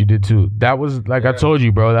episode that you did too. That was like I told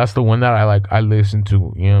you, bro. That's the one that I listened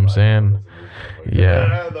to. You know what I'm saying?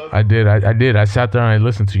 Yeah, I did. I did. I sat there and I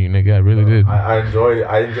listened to you, nigga. I really did. I enjoyed it.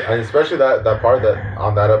 I especially that part that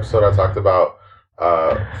on that episode I talked about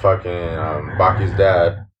fucking Baki's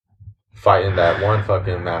dad fighting that one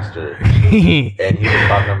fucking master, and he was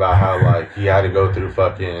talking about how like he had to go through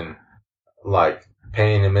fucking like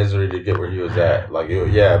pain and misery to get where he was at. Like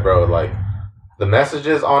bro, like the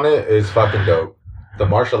messages on it is fucking dope. The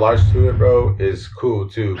martial arts to it, bro, is cool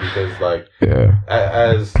too because like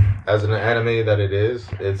as an anime that it is,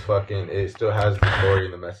 it's fucking it still has the story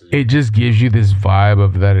and the message. It just gives you this vibe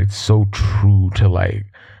of that it's so true to like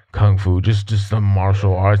kung fu, just the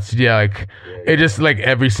martial arts. It just like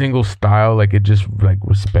every single style, like it just like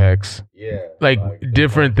respects. Like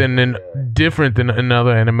different than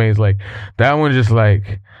another animes. Like that one just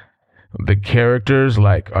like the characters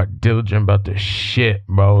like are diligent about their shit,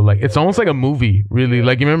 bro. Like it's almost like a movie, really.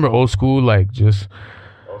 Like you remember old school, like just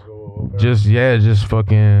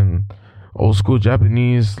fucking old school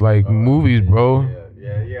Japanese like movies, bro.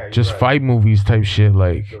 Just fight movies type shit,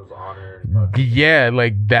 like. Yeah,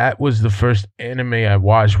 like that was the first anime I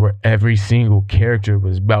watched where every single character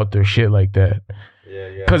was about their shit like that.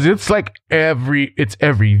 Cause it's like every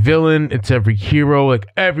villain, it's every hero, like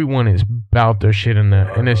everyone is about their shit in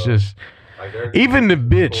that, and it's just even the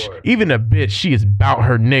bitch, she is about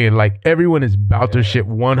her nigga. Like everyone is about their shit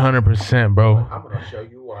 100%, bro. I'm gonna show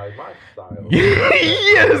you why my style.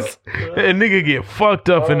 Yes, that nigga get fucked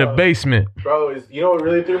up in the basement, bro. You know what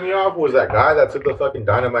really threw me off was that guy that took the fucking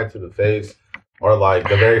dynamite to the face, or like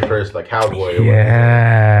the very first like cowboy. The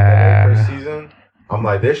very first season. I'm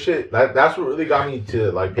like, this shit, that's what really got me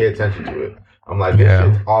to like pay attention to it. I'm like, this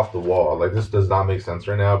shit's off the wall. Like, this does not make sense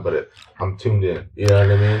right now, but I'm tuned in. You know what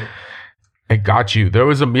I mean? It got you. There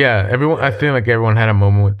was everyone, I feel like everyone had a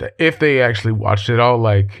moment with that. If they actually watched it all,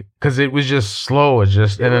 like, because it was just slow. And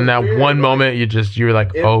then that weird, one moment, you're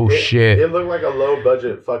like, shit. It looked like a low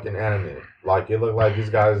budget fucking anime. Like, it looked like these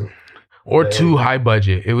guys. Or too high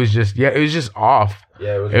budget. It was just, it was just off.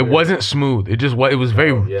 Yeah, it wasn't smooth. It was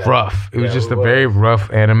very rough. It was just a very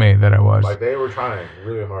rough anime that I watched. Like they were trying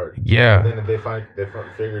really hard. Yeah. And then they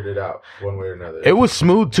figured it out one way or another. It was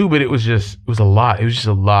smooth too, but it was a lot. It was just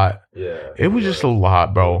a lot. Yeah. It was just a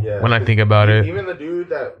lot, bro. Yeah. When I think about it. Even the dude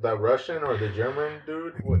that Russian or the German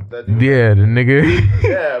dude, that dude. Yeah, the nigga.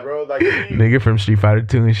 Yeah, bro. Like nigga from Street Fighter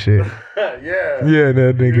 2 and shit. Yeah. Yeah,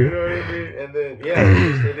 that nigga. You know what I mean? And then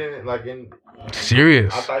it didn't like in.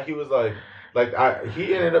 Serious. I thought he was like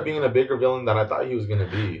he ended up being a bigger villain than I thought he was gonna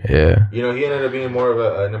be. Yeah. You know, he ended up being more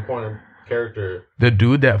of an important character. The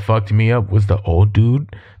dude that fucked me up was the old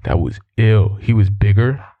dude that was ill. He was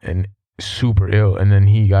bigger and super ill, and then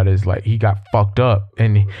he got fucked up,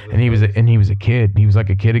 and he was a kid. He was like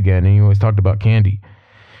a kid again, and he always talked about Candy.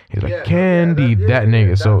 He's like Candy, that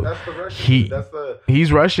nigga. So that's the Russian.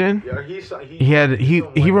 He's Russian. Yeah,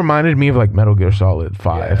 he reminded me of like Metal Gear Solid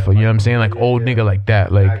 5. Yeah, you know what I'm saying? Like old nigga like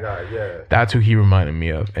that. Like that's who he reminded me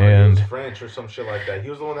of. And he was French or some shit like that. He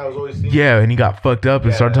was the one that was always seen. Yeah, and he got fucked up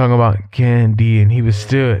and started talking about Candy, and he was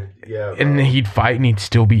still and then he'd fight and he'd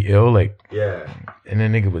still be ill. Like and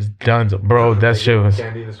then nigga was done. So, bro, that shit was.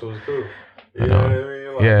 Candy, this was cool. You know what I mean?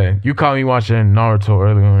 Yeah, you caught me watching Naruto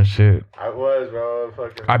earlier and shit. I was, bro.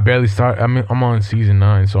 I barely start. I mean, I'm on season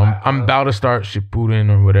 9, so I'm about to start Shippuden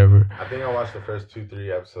or whatever. I think I watched the first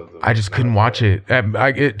 2-3 episodes. I just couldn't watch it.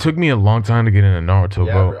 It took me a long time to get into Naruto,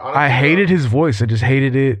 bro. Honestly, I hated his voice. I just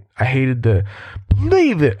hated it. I hated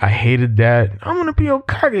believe it. I hated that. I'm gonna be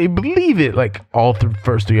Hokage. Believe it. Like all the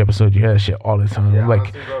first 3 episodes, you had that shit all the time. Yeah, like,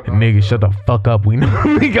 honestly, bro, nigga, shut the fuck up. We know.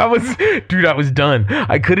 Like I was done.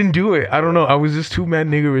 I couldn't do it. I don't know. I was just too mad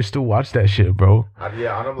niggerish to watch that shit, bro.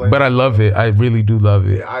 But I love it. I really do love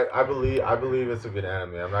it. Yeah, I believe it's a good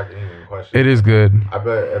anime. I'm not gonna even question it. It is good. I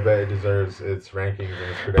bet it deserves its rankings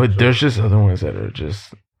and its credentials. But there's just other ones that are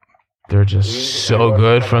just so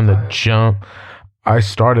good from the jump.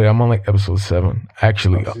 I'm on like episode 7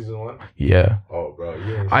 actually. Season 1? Yeah. Oh, bro,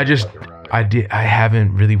 I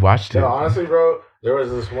haven't really watched it. No, honestly, bro, There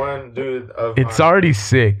was this one dude. It's already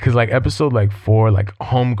sick because like episode like 4, like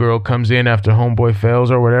homegirl comes in after homeboy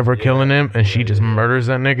fails or whatever, killing him, and she just murders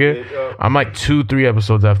that nigga. I'm like 2-3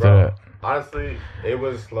 episodes after that. Honestly, it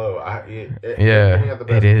was slow.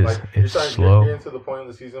 It is. Like, it's slow. You're getting to the point of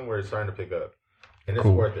the season where it's starting to pick up, and it's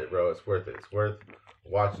worth it, bro. It's worth it. It's worth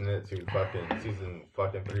watching it to season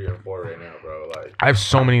 3 or 4 right now, bro. Like, I have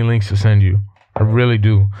so many links to send you. I really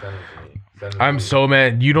do. Send them to me. I'm so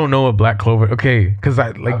mad you don't know what Black Clover. Okay, because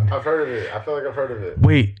I've heard of it. I feel like I've heard of it.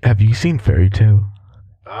 Wait, have you seen Fairy Tail?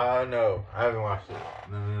 No, I haven't watched it.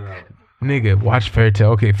 No. Nigga, watch Fairy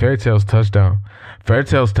Tail. Okay, Fairy Tail's touchdown. Fairy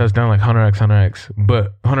Tail's touchdown like Hunter x,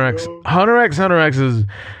 but Hunter x is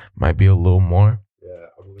might be a little more.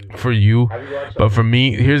 For you, but for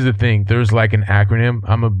me, here's the thing. There's like an acronym.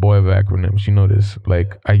 I'm a boy of acronyms. You know this.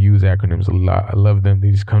 Like, I use acronyms a lot. I love them.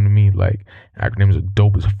 They just come to me. Like, acronyms are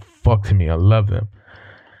dope as fuck to me. I love them.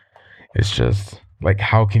 It's just like,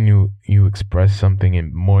 how can you express something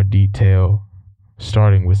in more detail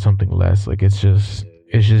starting with something less? Like, it just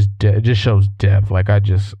shows depth. Like, I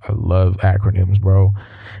love acronyms, bro.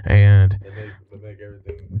 And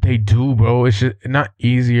they do, bro. It's just not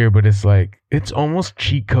easier, but it's like, it's almost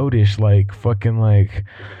cheat code-ish, like fucking like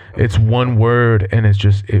it's one word and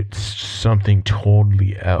it's something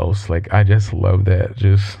totally else. Like, I just love that.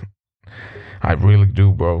 I really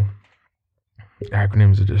do, bro.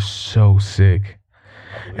 Acronyms are just so sick.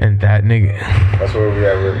 And that nigga, that's where we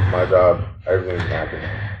at with my job. Everything's an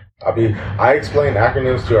acronym. I explain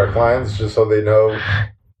acronyms to our clients just so they know.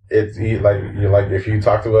 It's like if you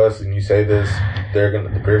talk to us and you say this,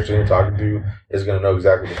 the person you're talking to is gonna know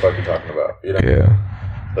exactly what the fuck you're talking about. You know?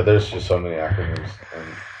 Yeah. But there's just so many acronyms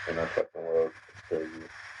in our fucking world. It's crazy.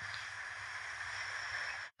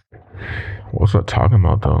 What's I talking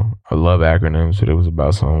about though? I love acronyms, but it was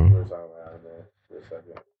about something.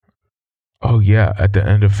 Oh yeah, at the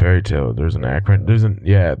end of Fairy Tail, there's an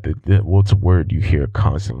acronym. What's a word you hear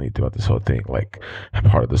constantly throughout this whole thing, like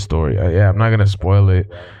part of the story. I'm not gonna spoil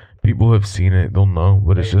it. People who have seen it, they'll know.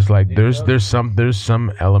 But it's just like there's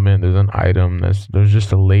some element, there's an item, there's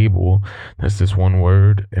just a label that's this one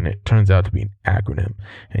word, and it turns out to be an acronym,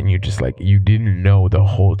 and you just like, you didn't know the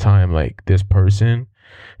whole time, like, this person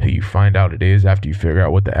who you find out it is after you figure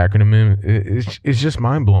out what the acronym is. It's just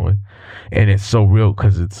mind blowing, and it's so real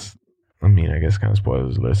because it's. I mean, I guess kind of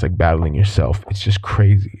spoilers alert. It's like battling yourself. It's just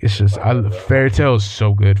crazy. It's just, Fairy Tail is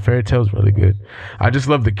so good. Fairy Tail is really good. I just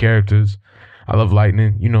love the characters. I love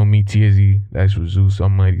Lightning. You know me, TZ, the actual Zeus,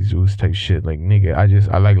 Almighty Zeus type shit. Like, nigga,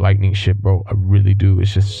 I like Lightning shit, bro. I really do.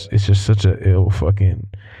 It's just such a ill fucking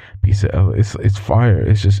piece of, it's fire.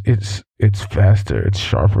 It's faster. It's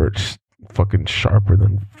sharper. It's fucking sharper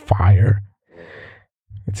than fire.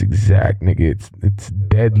 It's exact, nigga. It's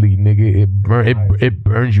deadly, nigga. It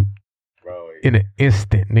burns you in an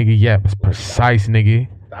instant, nigga. Yeah, it's precise, nigga.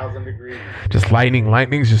 1,000 degrees. Just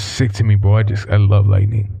lightning's just sick to me, bro. I love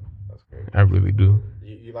lightning. That's great. I really do.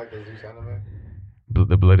 You like the Zeus anime?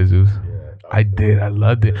 The Blood of Zeus? Yeah. I did. I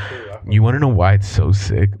loved it. You want to know why it's so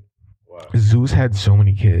sick? What? Zeus had so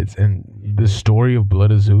many kids, and the story of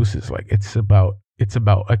Blood of Zeus is like, it's about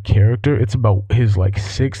a character. It's about his like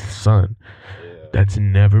 6th son. Yeah. That's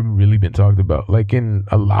never really been talked about. Like, in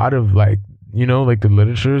a lot of like, you know, like the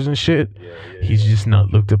literatures and shit, he's just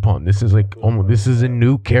not looked upon. This is like this is a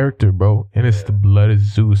new character, bro, and it's the Blood of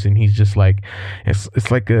Zeus, and he's just like,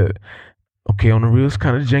 it's like a, okay, on the real, it's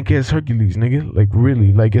kind of janky as Hercules, nigga. Like,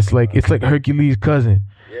 really, like it's like Hercules' cousin.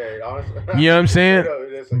 Yeah, honestly. You know what I'm saying?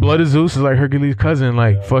 Blood of Zeus is like Hercules' cousin.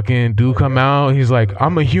 Like, fucking dude come out, he's like,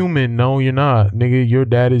 I'm a human. No, you're not, nigga. Your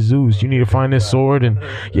dad is Zeus. You need to find this sword, and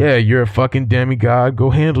yeah, you're a fucking demigod. Go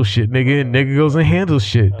handle shit, nigga. And nigga goes and handles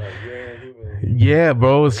shit. Yeah,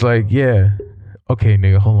 bro. It's like, yeah. Okay,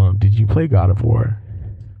 nigga, hold on. Did you play God of War?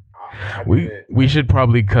 We should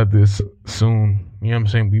probably cut this soon. You know what I'm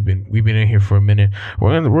saying? We've been in here for a minute.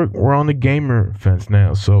 We're on the gamer fence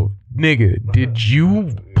now. So, nigga, did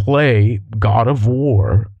you play God of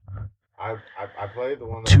War? I played the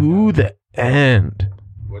one to the end.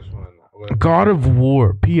 Which one? God of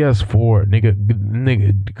War, PS4,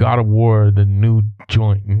 nigga, God of War, the new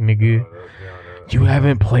joint, nigga. You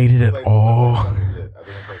haven't played it at all.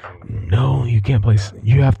 No, you can't play.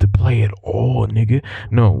 You have to play it all, nigga.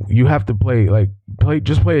 No, you have to play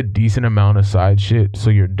a decent amount of side shit so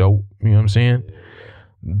you're dope. You know what I'm saying?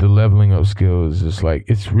 The leveling up skill is just like,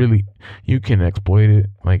 it's really, you can exploit it.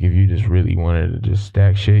 Like, if you just really wanted to just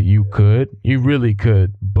stack shit, you really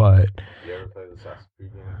could. But you ever played Assassin's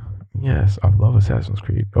Creed game? Yes, I love Assassin's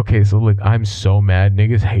Creed. Okay, so look, I'm so mad.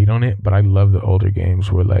 Niggas hate on it, but I love the older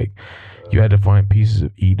games where like you had to find pieces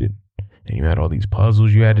of Eden Then you had all these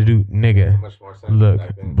puzzles you had to do, nigga. Look,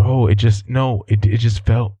 bro, it just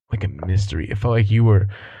felt like a mystery. It felt like you were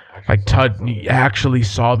like actually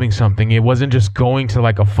solving something. It wasn't just going to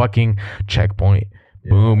like a fucking checkpoint.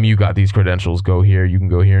 Boom, you got these credentials. Go here. You can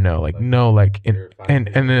go here now. Like no, like and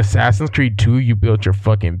in Assassin's Creed 2, you built your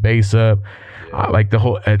fucking base up. Like the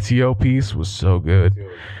whole Ezio piece was so good.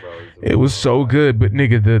 It was so good. But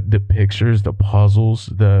nigga, the pictures, the puzzles,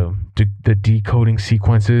 the decoding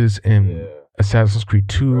sequences in Assassin's Creed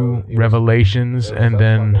 2, Revelations, and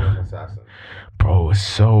then bro, it's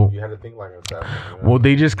so. You had to think like an assassin. Well,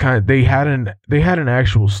 they just they had an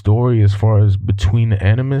actual story as far as between the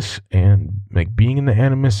Animus and like being in the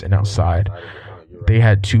Animus and outside. They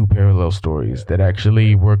had two parallel stories that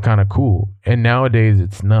actually were kind of cool. And nowadays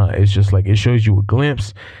it's not. It's just like it shows you a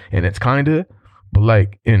glimpse, and it's kinda. But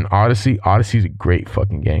like in Odyssey's a great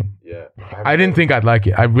fucking game. Yeah. I didn't think I'd like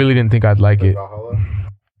it. I really didn't think I'd like it.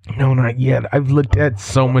 No, not yet. I've looked at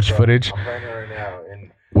so much footage. I'm playing it right now.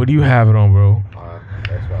 What do you have it on, bro?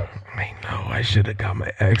 Xbox. I know. I should have got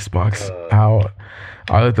my Xbox out.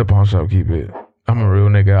 I let the pawn shop keep it. I'm a real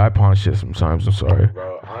nigga. I pawn shit sometimes. I'm sorry.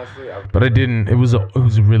 Bro, honestly, but I didn't. It was a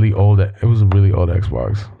really old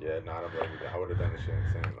Xbox. Yeah, I would have done the shit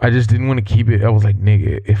insane. I just didn't want to keep it. I was like,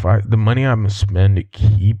 nigga, if the money I'm gonna spend to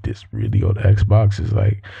keep this really old Xbox is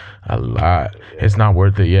like a lot. Yeah. It's not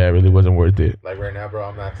worth it. Yeah, it really wasn't worth it. Like right now, bro,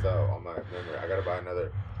 I'm maxed out on my memory. I gotta buy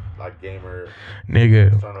another. Like gamer,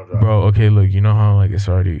 nigga, bro. Okay, look, you know how like it's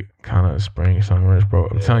already kind of spring, summerish, bro.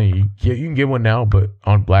 I'm telling you, you can get one now, but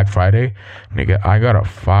on Black Friday, nigga, I got a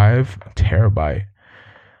 5 terabyte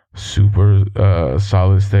super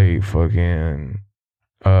solid state fucking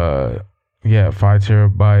 5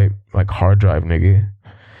 terabyte like hard drive, nigga.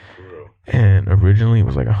 And originally it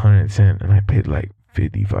was like 110, and I paid like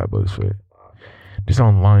 $55 for it. Just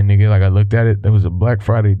online, nigga. Like I looked at it, there was a Black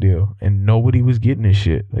Friday deal, and nobody was getting this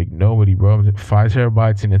shit. Like nobody, bro. 5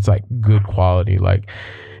 terabytes, and it's like good quality. Like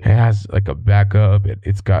it has like a backup.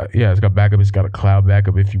 It's got backup. It's got a cloud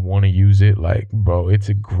backup if you want to use it. Like, bro, it's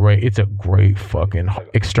a great fucking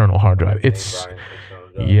external hard drive. It's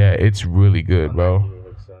really good, bro.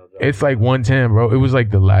 It's like 110, bro. It was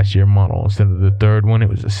like the last year model instead of the third one. It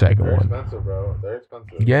was the second one. They're expensive, bro. They're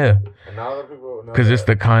expensive. Yeah. And now other people know because it's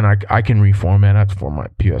the kind I can reformat it for my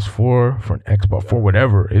PS4, for an Xbox, for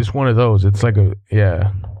whatever. It's one of those. It's like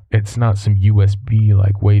it's not some USB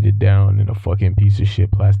like weighted down in a fucking piece of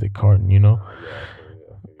shit plastic carton, you know?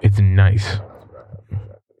 It's nice.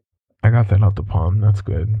 I got that out the palm. That's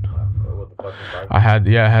good. I had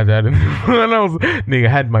that in I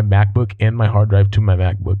had my MacBook and my hard drive to my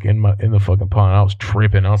MacBook in the fucking palm. I was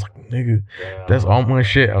tripping. I was like, nigga, that's all my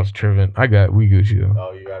shit. I was tripping. We Gucci though.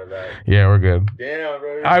 Oh, you got it back. Yeah, we're good. Damn,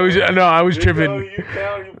 bro. I was tripping.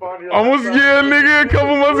 Almost, nigga. A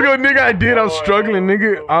couple months ago, nigga, I did. I was struggling,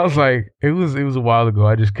 nigga. I was like, it was a while ago.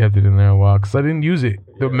 I just kept it in there a while because I didn't use it.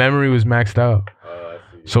 The memory was maxed out.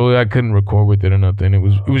 So I couldn't record with it or nothing. It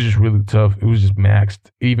was just really tough. It was just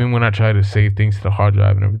maxed. Even when I tried to save things to the hard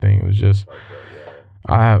drive and everything, it was just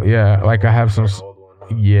I have some.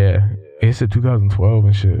 Yeah, it's a 2012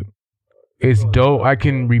 and shit. It's dope. I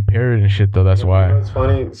can repair it and shit though. That's why. It's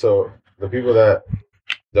funny. So the people that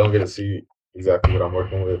don't get to see exactly what I'm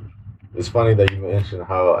working with, it's funny that you mentioned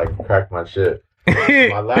how I cracked my shit.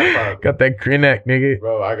 My laptop got that Krenak, nigga.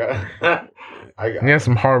 Bro, I got. You got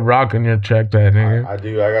some hard rock on your trackpad, nigga. I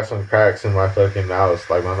do. I got some cracks in my fucking mouse.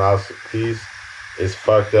 Like my mouse piece is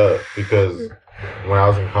fucked up because when I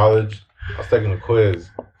was in college, I was taking a quiz.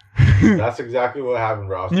 That's exactly what happened,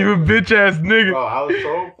 bro. You a bitch ass nigga. Bro, I was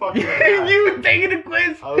so fucking mad. You was taking a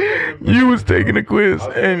quiz. You was taking a quiz,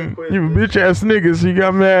 and you a bitch ass nigga, so you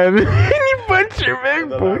got mad. And you punched your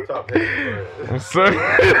MacBook. I'm sorry.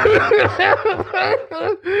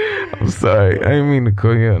 I'm sorry. I didn't mean to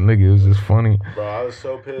call you out, nigga. It was just funny. Bro, I was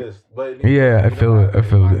so pissed. But yeah, I feel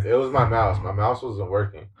it. It was my mouse. My mouse wasn't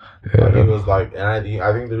working. Yeah. Like, it was like, and I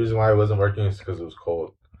think the reason why it wasn't working is because it was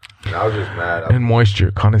cold. And I was just mad. And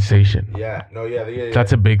moisture, condensation. Yeah.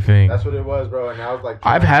 That's a big thing. That's what it was, bro. And I was like,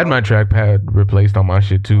 I've had my trackpad replaced on my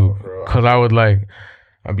shit too. Because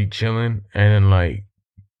I'd be chilling and then like,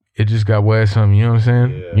 it just got wet or something, you know what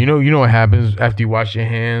I'm saying? Yeah. You know what happens after you wash your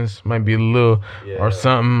hands, might be a little or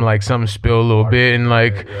something, like something spill a little bit, and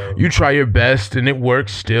like you try your best and it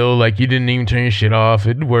works still, like you didn't even turn your shit off,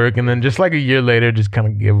 it'd work, and then just like a year later just kind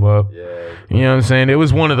of give up. You know what I'm saying? It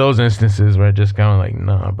was one of those instances where I just kind of like,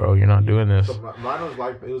 nah, bro, you're not doing this. So mine was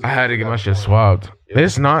like, I had to get my shit swabbed.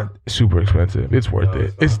 It's not super expensive. It's worth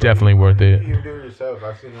it. It's definitely worth it. You can do it yourself.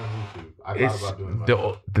 I've seen it on YouTube. I thought about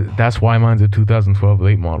doing it. That's why mine's a 2012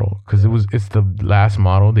 late model, because it's the last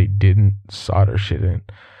model they didn't solder shit in.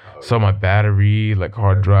 So my battery, like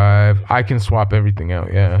hard drive, I can swap everything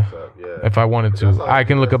out. Yeah. If I wanted to, I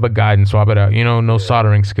can look up a guide and swap it out. No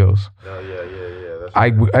soldering skills. No,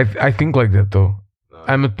 I think like that though.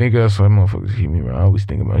 I'm a thinker. That's why motherfuckers keep me around. I always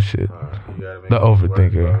think about shit. The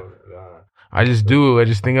overthinker. I just do. I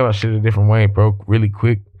just think about shit a different way, bro. Really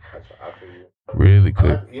quick. Really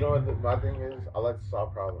quick. You know what? My thing is, I like to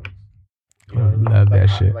solve problems. Love that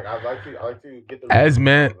shit. I like to get the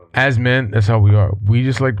as men, that's how we are. We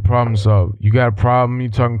just like to problem solve. You got a problem, you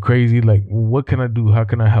talking crazy, like, what can I do? How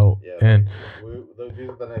can I help? And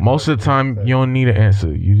most of the time, you don't need an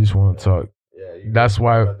answer. You just want to talk. That's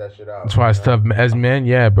why it's tough. As men,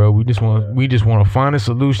 yeah, bro. We just want to find a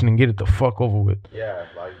solution and get it the fuck over with. Yeah,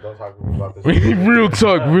 like don't talk about this. real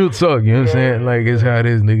talk. You know what I'm saying? Like it's how it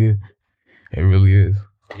is, nigga. It really is.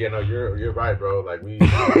 Yeah, no, you're right, bro. Like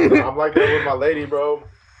I'm like that with my lady, bro.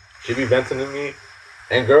 She be venting to me,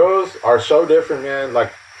 and girls are so different, man.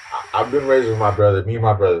 Like I've been raised with my brother. Me and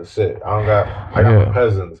my brother sit. I got my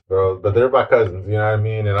cousins, bro, but they're my cousins. You know what I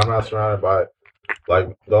mean? And I'm not surrounded by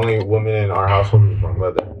like the only woman in our household is my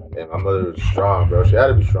mother, and my mother was strong, bro. She had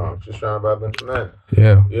to be strong. She's surrounded by a bunch of men.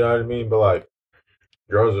 Yeah, you know what I mean. But like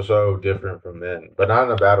girls are so different from men, but not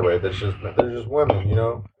in a bad way. They're just women, you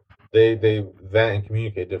know. They vent and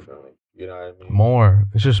communicate differently. You know what I mean? More.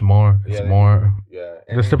 It's just more. It's more. Yeah.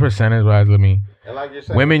 Just the percentage wise, let me. And like you're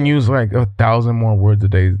saying, women use like 1,000 more words a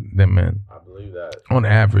day than men. I believe that. On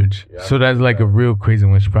average. Yeah, so that's like a real crazy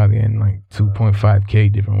one. She probably in like 2.5K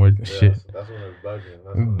different words and shit. That's when it's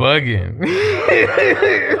bugging.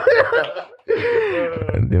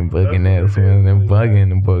 And then bugging ass, man. Then bugging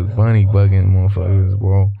and Bugs Bunny bugging motherfuckers,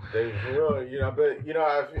 bro.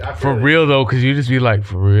 I for real though, cause you just be like,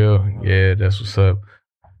 for real, yeah, that's what's up.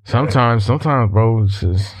 Sometimes, bro, it's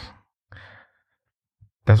just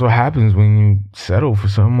that's what happens when you settle for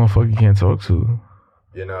some motherfucker you can't talk to.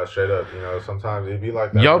 Straight up. Sometimes it be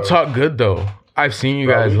like that. Y'all talk good though. I've seen you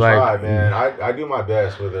guys like. Try, man. I do my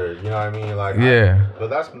best with her. You know what I mean? Like. Yeah.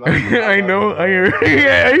 But that's. I know. I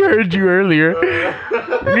heard you earlier.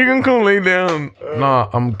 You can come lay down. Nah,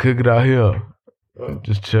 I'm cooking out here.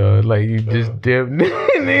 Just chill, like you just dipped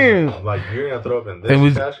in. I'm like, you're gonna throw up in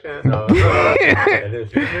this trash can? No. And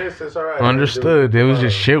if you miss, it's alright. Understood. It was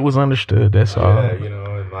just shit was understood. That's all.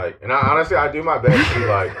 Yeah, and honestly, I do my best to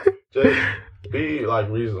like just be like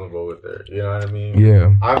reasonable with her. You know what I mean?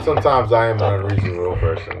 Yeah. I am an unreasonable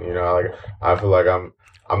person. Like I feel like I'm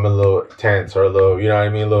a little tense or a little, a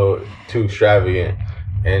little too extravagant,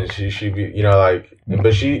 and she be,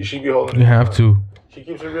 but she be holding. You have to. She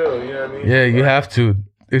keeps it real, you know what I mean? Yeah, you have to.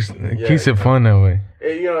 It keeps it fun that way.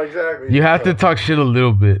 Yeah, exactly. You have to talk shit a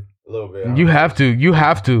little bit. A little bit. You have to.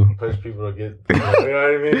 Push people to get, you know what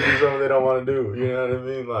I mean? Do something they don't want to do. You know what I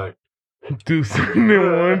mean? Like. Do something they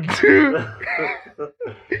want to.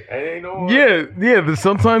 And ain't no one. Yeah, but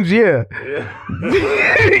sometimes, yeah.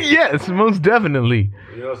 Yes, most definitely.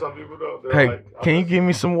 Some people don't. Hey, like, can you give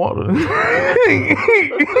me some water?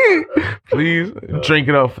 Please, drink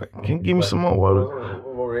it off. Can you give me some more water?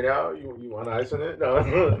 Right now, you want ice in it?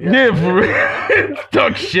 No. Yeah, for real.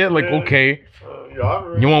 Talk shit like, okay.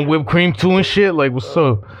 You want whipped cream too and shit? Like, what's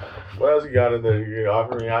up? What else you got in there? You're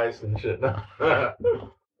offering ice and shit.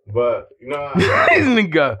 But, this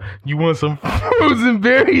nigga, you want some frozen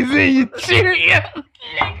berries in your Cheerios?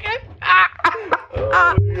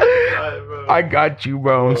 I got you,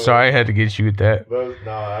 bro. I'm sorry I had to get you with that.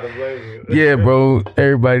 I don't blame you. Yeah, bro.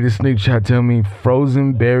 Everybody, this nigga tried to tell me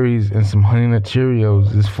frozen berries and some Honey Nut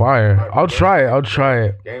Cheerios is fire. I'll try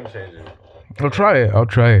it. Game changer. I'll try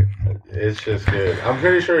it. It's just good. I'm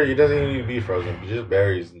pretty sure it doesn't even need to be frozen. Just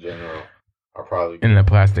berries in general are probably good. In a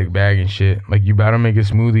plastic bag and shit. Like, you better make a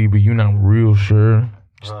smoothie, but you're not real sure.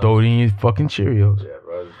 Just throw it in your fucking Cheerios. Yeah,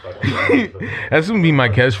 bro. That's gonna be my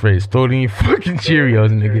catchphrase. Throw it in your fucking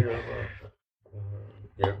Cheerios, nigga.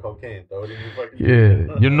 Yeah, cocaine. Throw it in your fucking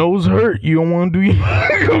Yeah. Your nose hurt. You don't want to do your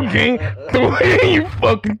cocaine. Throw it in your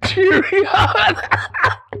fucking Cheerios.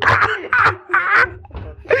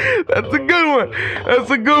 That's a good one.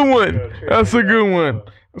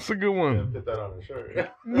 Put that on a shirt.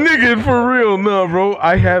 Nigga, for real, no, bro.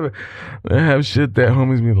 I have shit that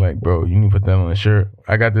homies be like, bro, you need to put that on a shirt.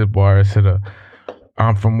 I got this bar. I said,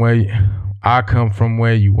 I come from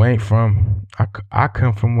where you ain't from. I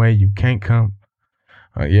come from where you can't come.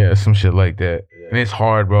 Yeah, some shit like that. Yeah. And it's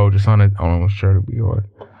hard, bro. Just on a shirt, it'd be hard.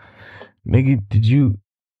 Nigga, did you?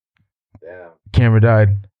 Damn. Camera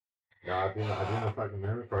died. No, I do not fucking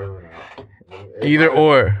remember further now. Either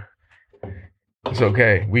or. It's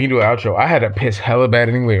okay. We can do an outro. I had to piss hella bad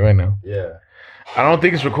anyway right now. Yeah. I don't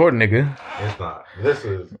think it's recording, nigga. It's not. This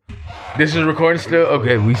is recording still?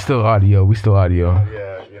 Okay, we still audio.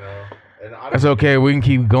 Yeah, That's okay. We can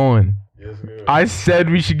keep going. Yes, I said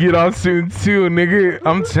we should get on soon too, nigga.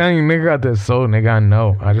 I'm telling you, nigga got that soul, nigga. I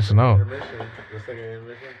know. I just know.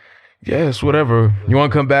 Yes, whatever. You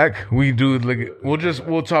want to come back? We do. Like,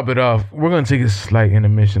 we'll top it off. We're gonna take a slight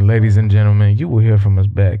intermission, ladies and gentlemen. You will hear from us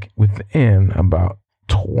back within about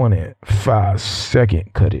 25 seconds.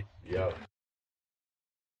 Cut it. Yep.